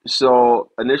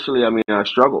 so initially, I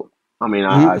struggled.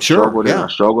 I struggled and I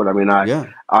struggled.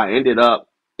 I ended up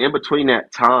in between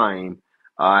that time,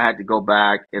 I had to go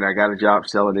back and I got a job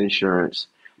selling insurance.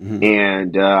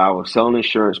 And I was selling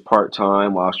insurance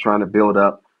part-time while I was trying to build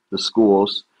up the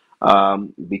schools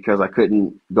because I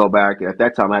couldn't go back. At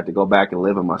that time, I had to go back and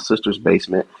live in my sister's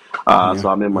basement. So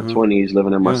I'm in my 20s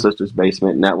living in my sister's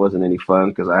basement, and that wasn't any fun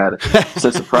because I had a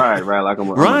sense of pride, right? Like I'm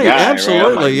a guy,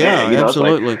 absolutely, right? Like,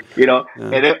 absolutely.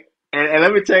 And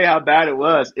let me tell you how bad it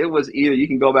was. It was either you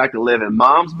can go back to live in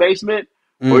mom's basement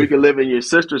or you can live in your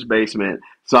sister's basement.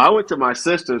 So I went to my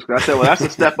sister's because I said, well, that's a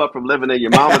step up from living in your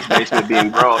mama's basement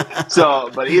being grown. So,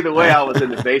 but either way, I was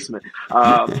in the basement.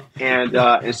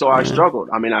 And so I struggled.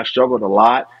 I struggled a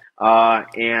lot.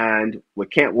 And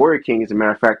with Camp Warrior King, as a matter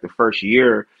of fact, the first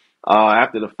year,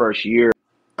 after the first year,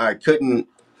 I couldn't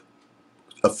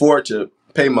afford to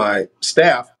pay my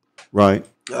staff. Right.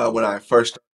 When I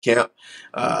first started camp.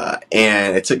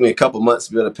 And it took me a couple months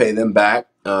to be able to pay them back.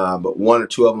 But one or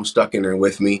two of them stuck in there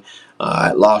with me.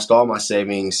 I lost all my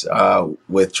savings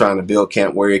with trying to build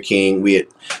Camp Warrior King. We had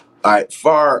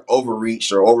far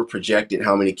overreached or over projected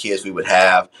how many kids we would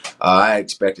have. I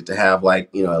expected to have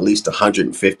at least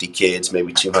 150 kids,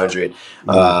 maybe 200.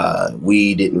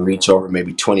 We didn't reach over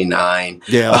maybe 29.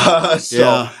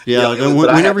 Yeah.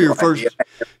 Whenever you're first,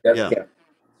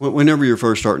 whenever you're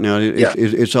first starting out,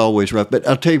 it's always rough. But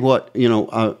I'll tell you what,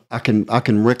 I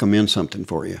can recommend something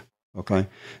for you. Okay,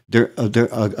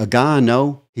 a guy I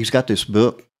know, he's got this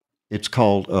book. It's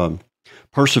called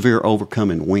Persevere,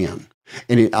 Overcome, and Win.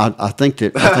 And I think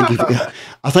if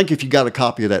you got a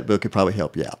copy of that book, it'd probably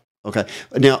help you out. Okay.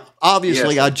 Now,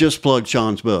 obviously, I just plugged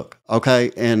Shaun's book.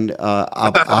 Okay, and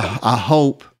I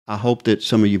hope that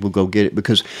some of you will go get it,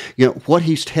 because what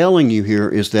he's telling you here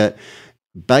is that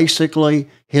basically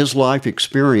his life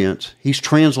experience, he's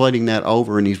translating that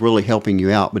over, and he's really helping you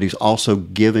out. But he's also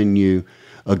giving you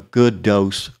a good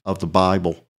dose of the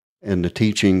Bible and the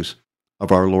teachings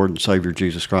of our Lord and Savior,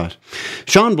 Jesus Christ.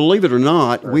 Shaun, believe it or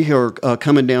not, we are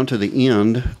coming down to the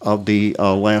end of the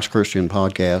Last Christian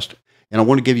podcast, and I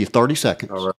want to give you 30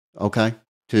 seconds, okay,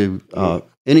 to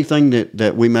anything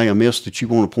that we may have missed that you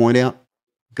want to point out.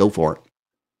 Go for it.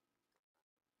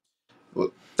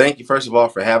 Well, thank you, first of all,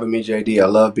 for having me, JD. I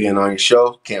love being on your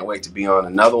show. Can't wait to be on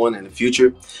another one in the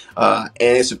future. And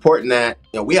it's important that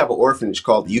we have an orphanage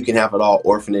called the You Can Have It All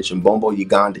Orphanage in Bombo,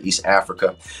 Uganda, East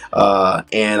Africa.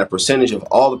 And a percentage of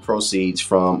all the proceeds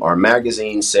from our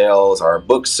magazine sales, our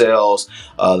book sales,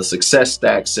 the Success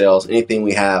Stack sales, anything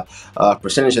we have, a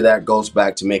percentage of that goes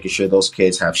back to making sure those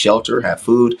kids have shelter, have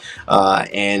food,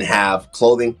 and have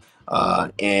clothing.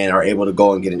 And are able to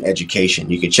go and get an education.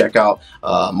 You can check out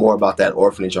more about that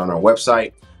orphanage on our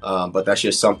website. But that's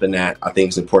just something that I think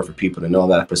is important for people to know,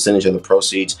 that a percentage of the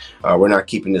proceeds, we're not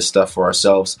keeping this stuff for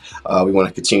ourselves. We want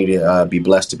to continue to be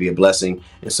blessed to be a blessing.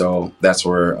 And so that's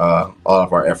where all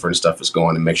of our effort and stuff is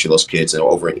going, to make sure those kids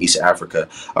over in East Africa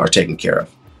are taken care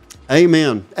of.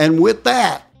 Amen. And with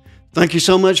that, thank you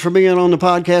so much for being on the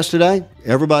podcast today.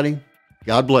 Everybody,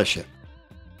 God bless you.